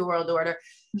and the New World Order.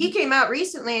 He came out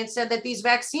recently and said that these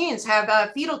vaccines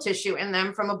have fetal tissue in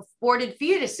them from aborted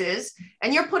fetuses,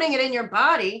 and you're putting it in your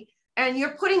body, and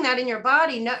you're putting that in your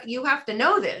body. No, you have to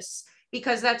know this,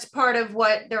 because that's part of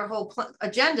what their whole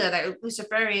agenda, that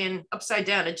Luciferian upside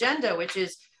down agenda, which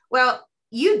is, well,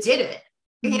 you did it.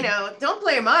 Don't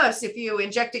blame us if you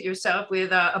injected yourself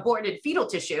with aborted fetal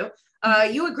tissue.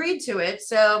 You agreed to it.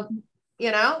 So,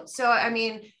 I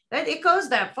mean, it goes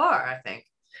that far, I think.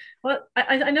 Well,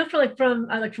 I know from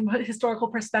a historical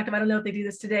perspective, I don't know if they do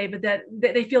this today, but that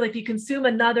they feel like if you consume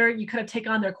another, you kind of take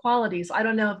on their qualities. I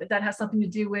don't know if that has something to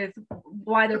do with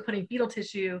why they're putting fetal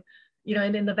tissue,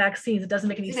 in the vaccines. It doesn't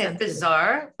make any sense. It's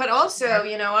bizarre. But also,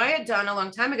 I had done a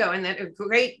long time ago, and that a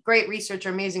great researcher,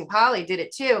 Amazing Polly, did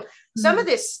it too. Some of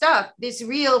this stuff, this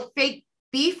real fake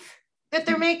beef that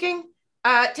they're making,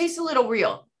 tastes a little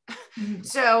real.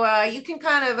 So you can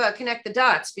kind of connect the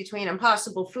dots between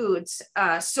Impossible Foods,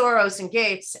 Soros and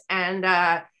Gates, and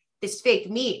this fake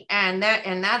meat and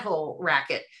that whole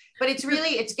racket. But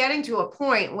it's getting to a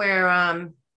point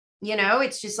where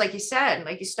it's just like you said,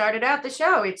 like you started out the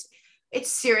show. It's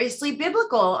seriously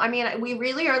biblical. I mean, we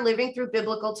really are living through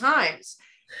biblical times.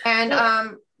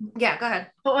 And yeah, go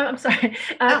ahead. Oh, I'm sorry.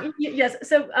 Yes.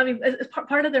 So, I mean,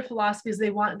 part of their philosophy is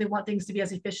they want things to be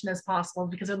as efficient as possible,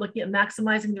 because they're looking at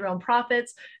maximizing their own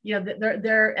profits.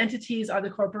 Their entities are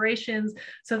the corporations,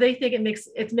 so they think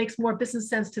it makes more business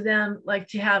sense to them, like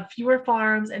to have fewer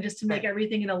farms and just to make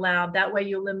everything in a lab. That way,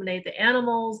 you eliminate the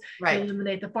animals, you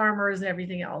eliminate the farmers and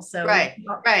everything else. So right.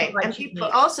 And people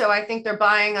also, I think they're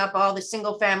buying up all the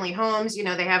single-family homes.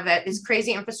 They have this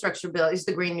crazy infrastructure bill. It's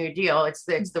the Green New Deal. It's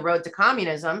the road to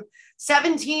communism.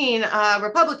 17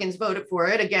 Republicans voted for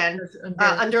it, again,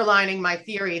 underlining my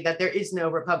theory that there is no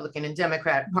Republican and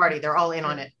Democrat party. They're all in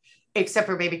on it, except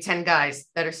for maybe 10 guys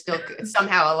that are still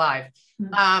somehow alive.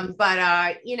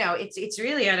 But it's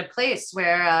really at a place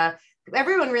where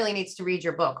everyone really needs to read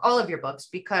your book, all of your books,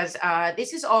 because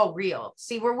this is all real.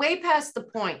 See, we're way past the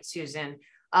point, Susan,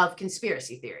 of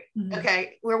conspiracy theory.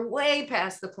 Okay, we're way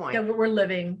past the point. Yeah, we're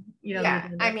living.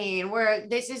 I mean,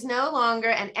 this is no longer,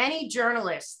 and any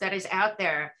journalist that is out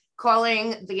there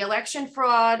calling the election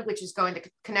fraud, which is going to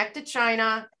connect to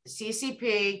China, the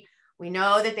CCP, we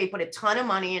know that they put a ton of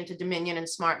money into Dominion and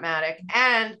Smartmatic,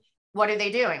 and what are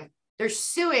they doing? They're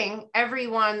suing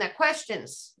everyone that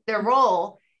questions their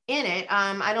role in it.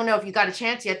 I don't know if you got a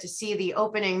chance yet to see the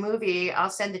opening movie. I'll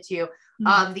send it to you,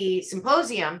 of the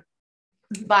symposium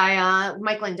by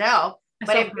Mike Lindell.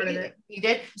 But you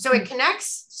did. So it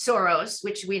connects Soros,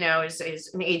 which we know is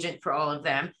an agent for all of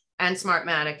them, and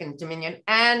Smartmatic and Dominion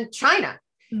and China.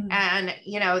 And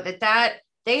that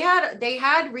they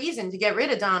had reason to get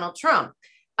rid of Donald Trump.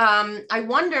 I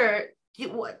wonder,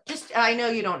 I know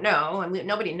you don't know, and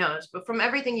nobody knows, but from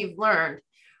everything you've learned,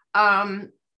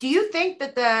 do you think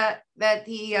that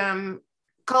the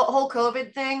whole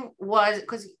COVID thing was,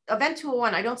 because Event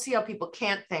 201, I don't see how people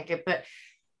can't think it, but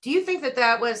do you think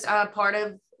that was part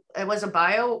of, it was a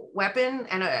bio weapon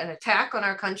and an attack on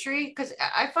our country? Because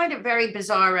I find it very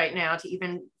bizarre right now to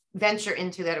even venture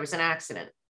into that it was an accident.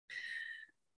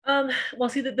 Well,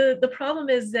 see, the problem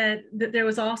is that there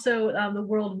was also the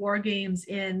World War Games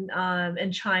in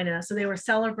China, so they were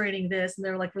celebrating this, and they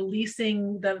were like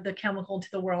releasing the chemical to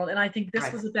the world. And I think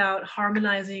this was about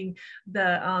harmonizing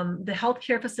the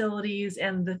healthcare facilities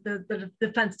and the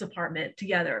Defense Department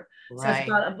together. So it's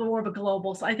about more of a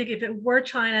global. So I think if it were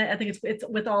China, I think it's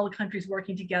with all the countries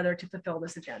working together to fulfill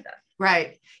this agenda.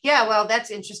 Right. Yeah. Well,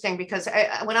 that's interesting, because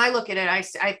when I look at it,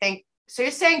 I think, so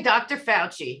you're saying Dr.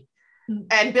 Fauci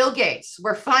and Bill Gates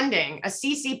were funding a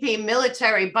CCP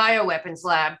military bioweapons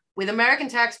lab with American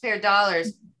taxpayer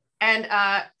dollars. And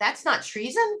that's not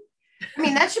treason? I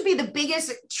mean, that should be the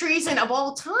biggest treason of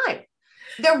all time.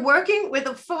 They're working with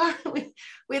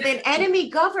with an enemy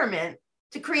government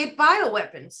to create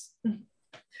bioweapons.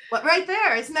 What, right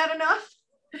there, isn't that enough?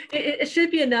 It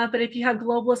should be enough, but if you have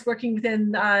globalists working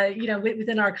within,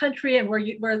 within our country, and we're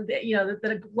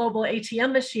the global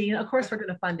ATM machine, of course we're going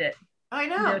to fund it. I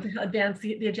know. To advance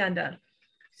the agenda.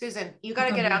 Susan, you got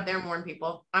to get out there and warn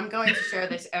people. I'm going to share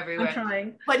this everywhere. I'm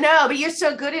trying. But you're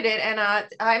so good at it. And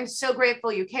I'm so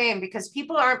grateful you came, because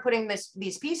people aren't putting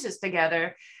these pieces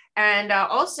together. And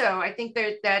also, I think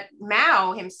that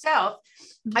Mao himself,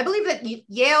 I believe that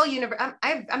Yale University,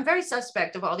 I'm very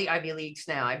suspect of all the Ivy Leagues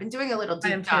now. I've been doing a little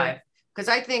deep dive because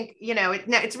I think,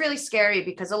 it's really scary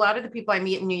because a lot of the people I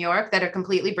meet in New York that are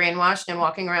completely brainwashed and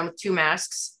walking around with 2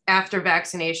 masks after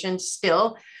vaccination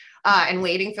still, and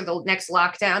waiting for the next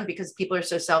lockdown because people are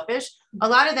so selfish. A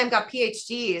lot of them got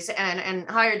PhDs and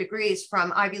higher degrees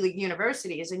from Ivy League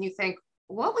universities. And you think,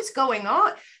 what was going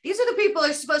on? These are the people who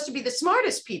are supposed to be the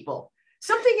smartest people.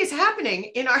 Something is happening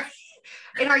in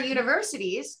our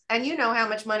universities. And you know how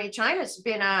much money China's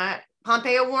been,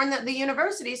 Pompeo warned the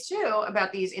universities too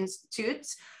about these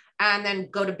institutes, and then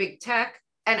go to big tech.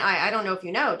 And I don't know if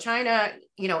you know, China,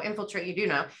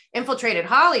 infiltrated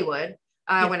Hollywood.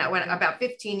 When about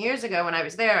 15 years ago, when I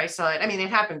was there, I saw it. I mean, it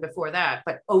happened before that,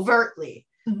 but overtly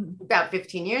about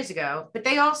 15 years ago. But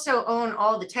they also own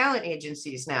all the talent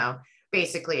agencies now.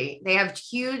 Basically, they have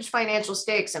huge financial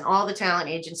stakes in all the talent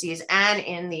agencies, and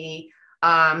in the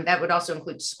that would also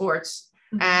include sports,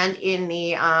 and in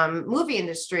the movie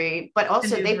industry. But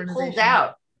also, they pulled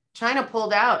out. China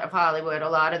pulled out of Hollywood a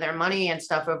lot of their money and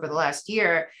stuff over the last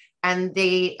year, and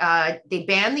they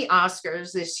banned the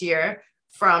Oscars this year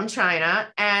from China,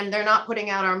 and they're not putting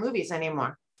out our movies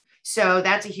anymore. So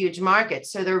that's a huge market.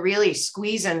 So they're really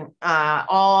squeezing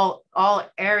all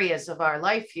areas of our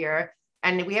life here.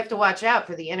 And we have to watch out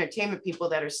for the entertainment people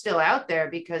that are still out there,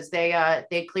 because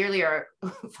they clearly are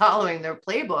following their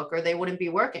playbook, or they wouldn't be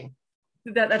working.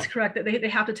 That's correct. That they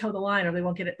have to toe the line, or they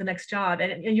won't get the next job.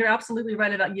 And you're absolutely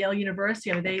right about Yale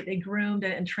University. I mean, they groomed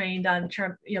and trained on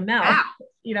Mao,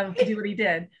 to do what he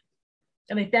did.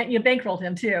 And they bankrolled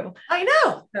him too. I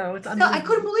know. So it's I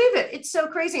couldn't believe it. It's so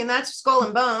crazy. And that's Skull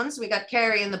and Bones. We got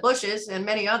Carrie in the Bushes and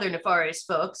many other nefarious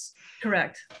folks.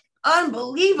 Correct.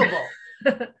 Unbelievable.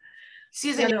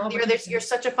 Susan, you're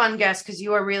such a fun guest, because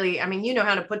you are really, you know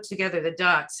how to put together the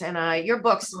dots. And your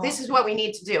books, this is what we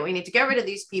need to do. We need to get rid of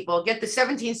these people, get the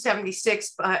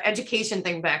 1776 education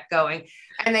thing back going.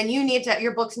 And then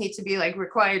your books need to be like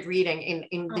required reading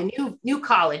in the new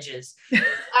colleges.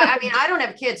 I don't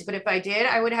have kids, but if I did,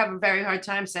 I would have a very hard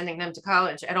time sending them to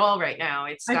college at all right now.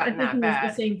 It's gotten that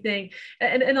bad. The same thing.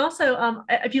 And also,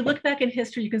 if you look back in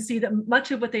history, you can see that much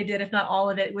of what they did, if not all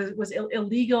of it, was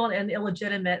illegal and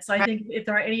illegitimate. So I think if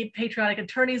there are any patriotic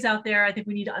attorneys out there, I think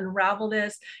we need to unravel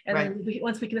this. And then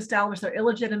once we can establish their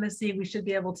illegitimacy, we should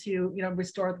be able to,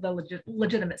 restore the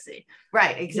legitimacy.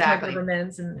 Right, exactly.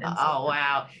 Governments and oh, wow.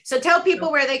 So tell people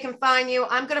where they can find you.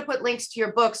 I'm going to put links to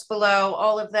your books below,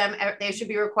 all of them. They should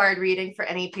be required reading for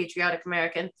any patriotic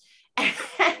American.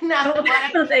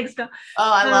 Thanks, Phil.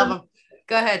 Oh, I love them.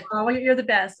 Go ahead. Oh, you're the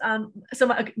best. So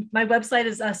my website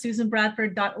is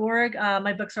susanbradford.org.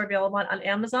 My books are available on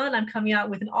Amazon. I'm coming out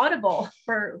with an Audible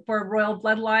for Royal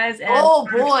Bloodlines. And oh,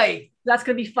 boy. That's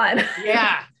going to be fun.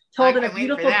 Yeah. Told in a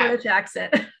beautiful British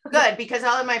accent. Good, because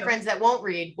all of my friends that won't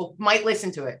read might listen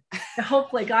to it.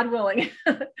 Hopefully, God willing.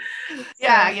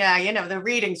 Yeah. The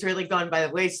reading's really gone by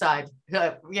the wayside.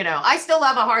 I still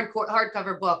love a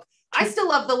hardcover book. I still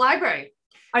love the library.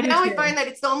 I find that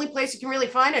it's the only place you can really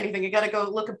find anything. You got to go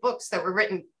look at books that were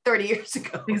written 30 years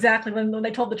ago. Exactly, when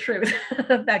they told the truth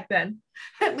back then.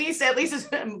 At least it's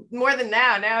more than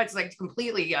now. Now it's like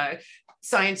completely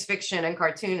science fiction and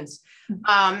cartoons.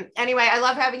 Anyway, I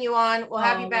love having you on. We'll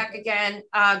have you back again.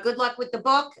 Good luck with the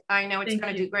book. I know it's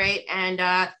going to do great. And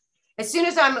as soon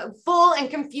as I'm full and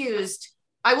confused,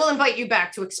 I will invite you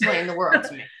back to explain the world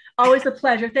to me. Always a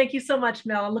pleasure. Thank you so much,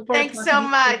 Mel. I look forward to Thanks so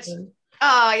much.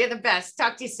 Oh, you're the best.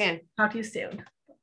 Talk to you soon. Talk to you soon.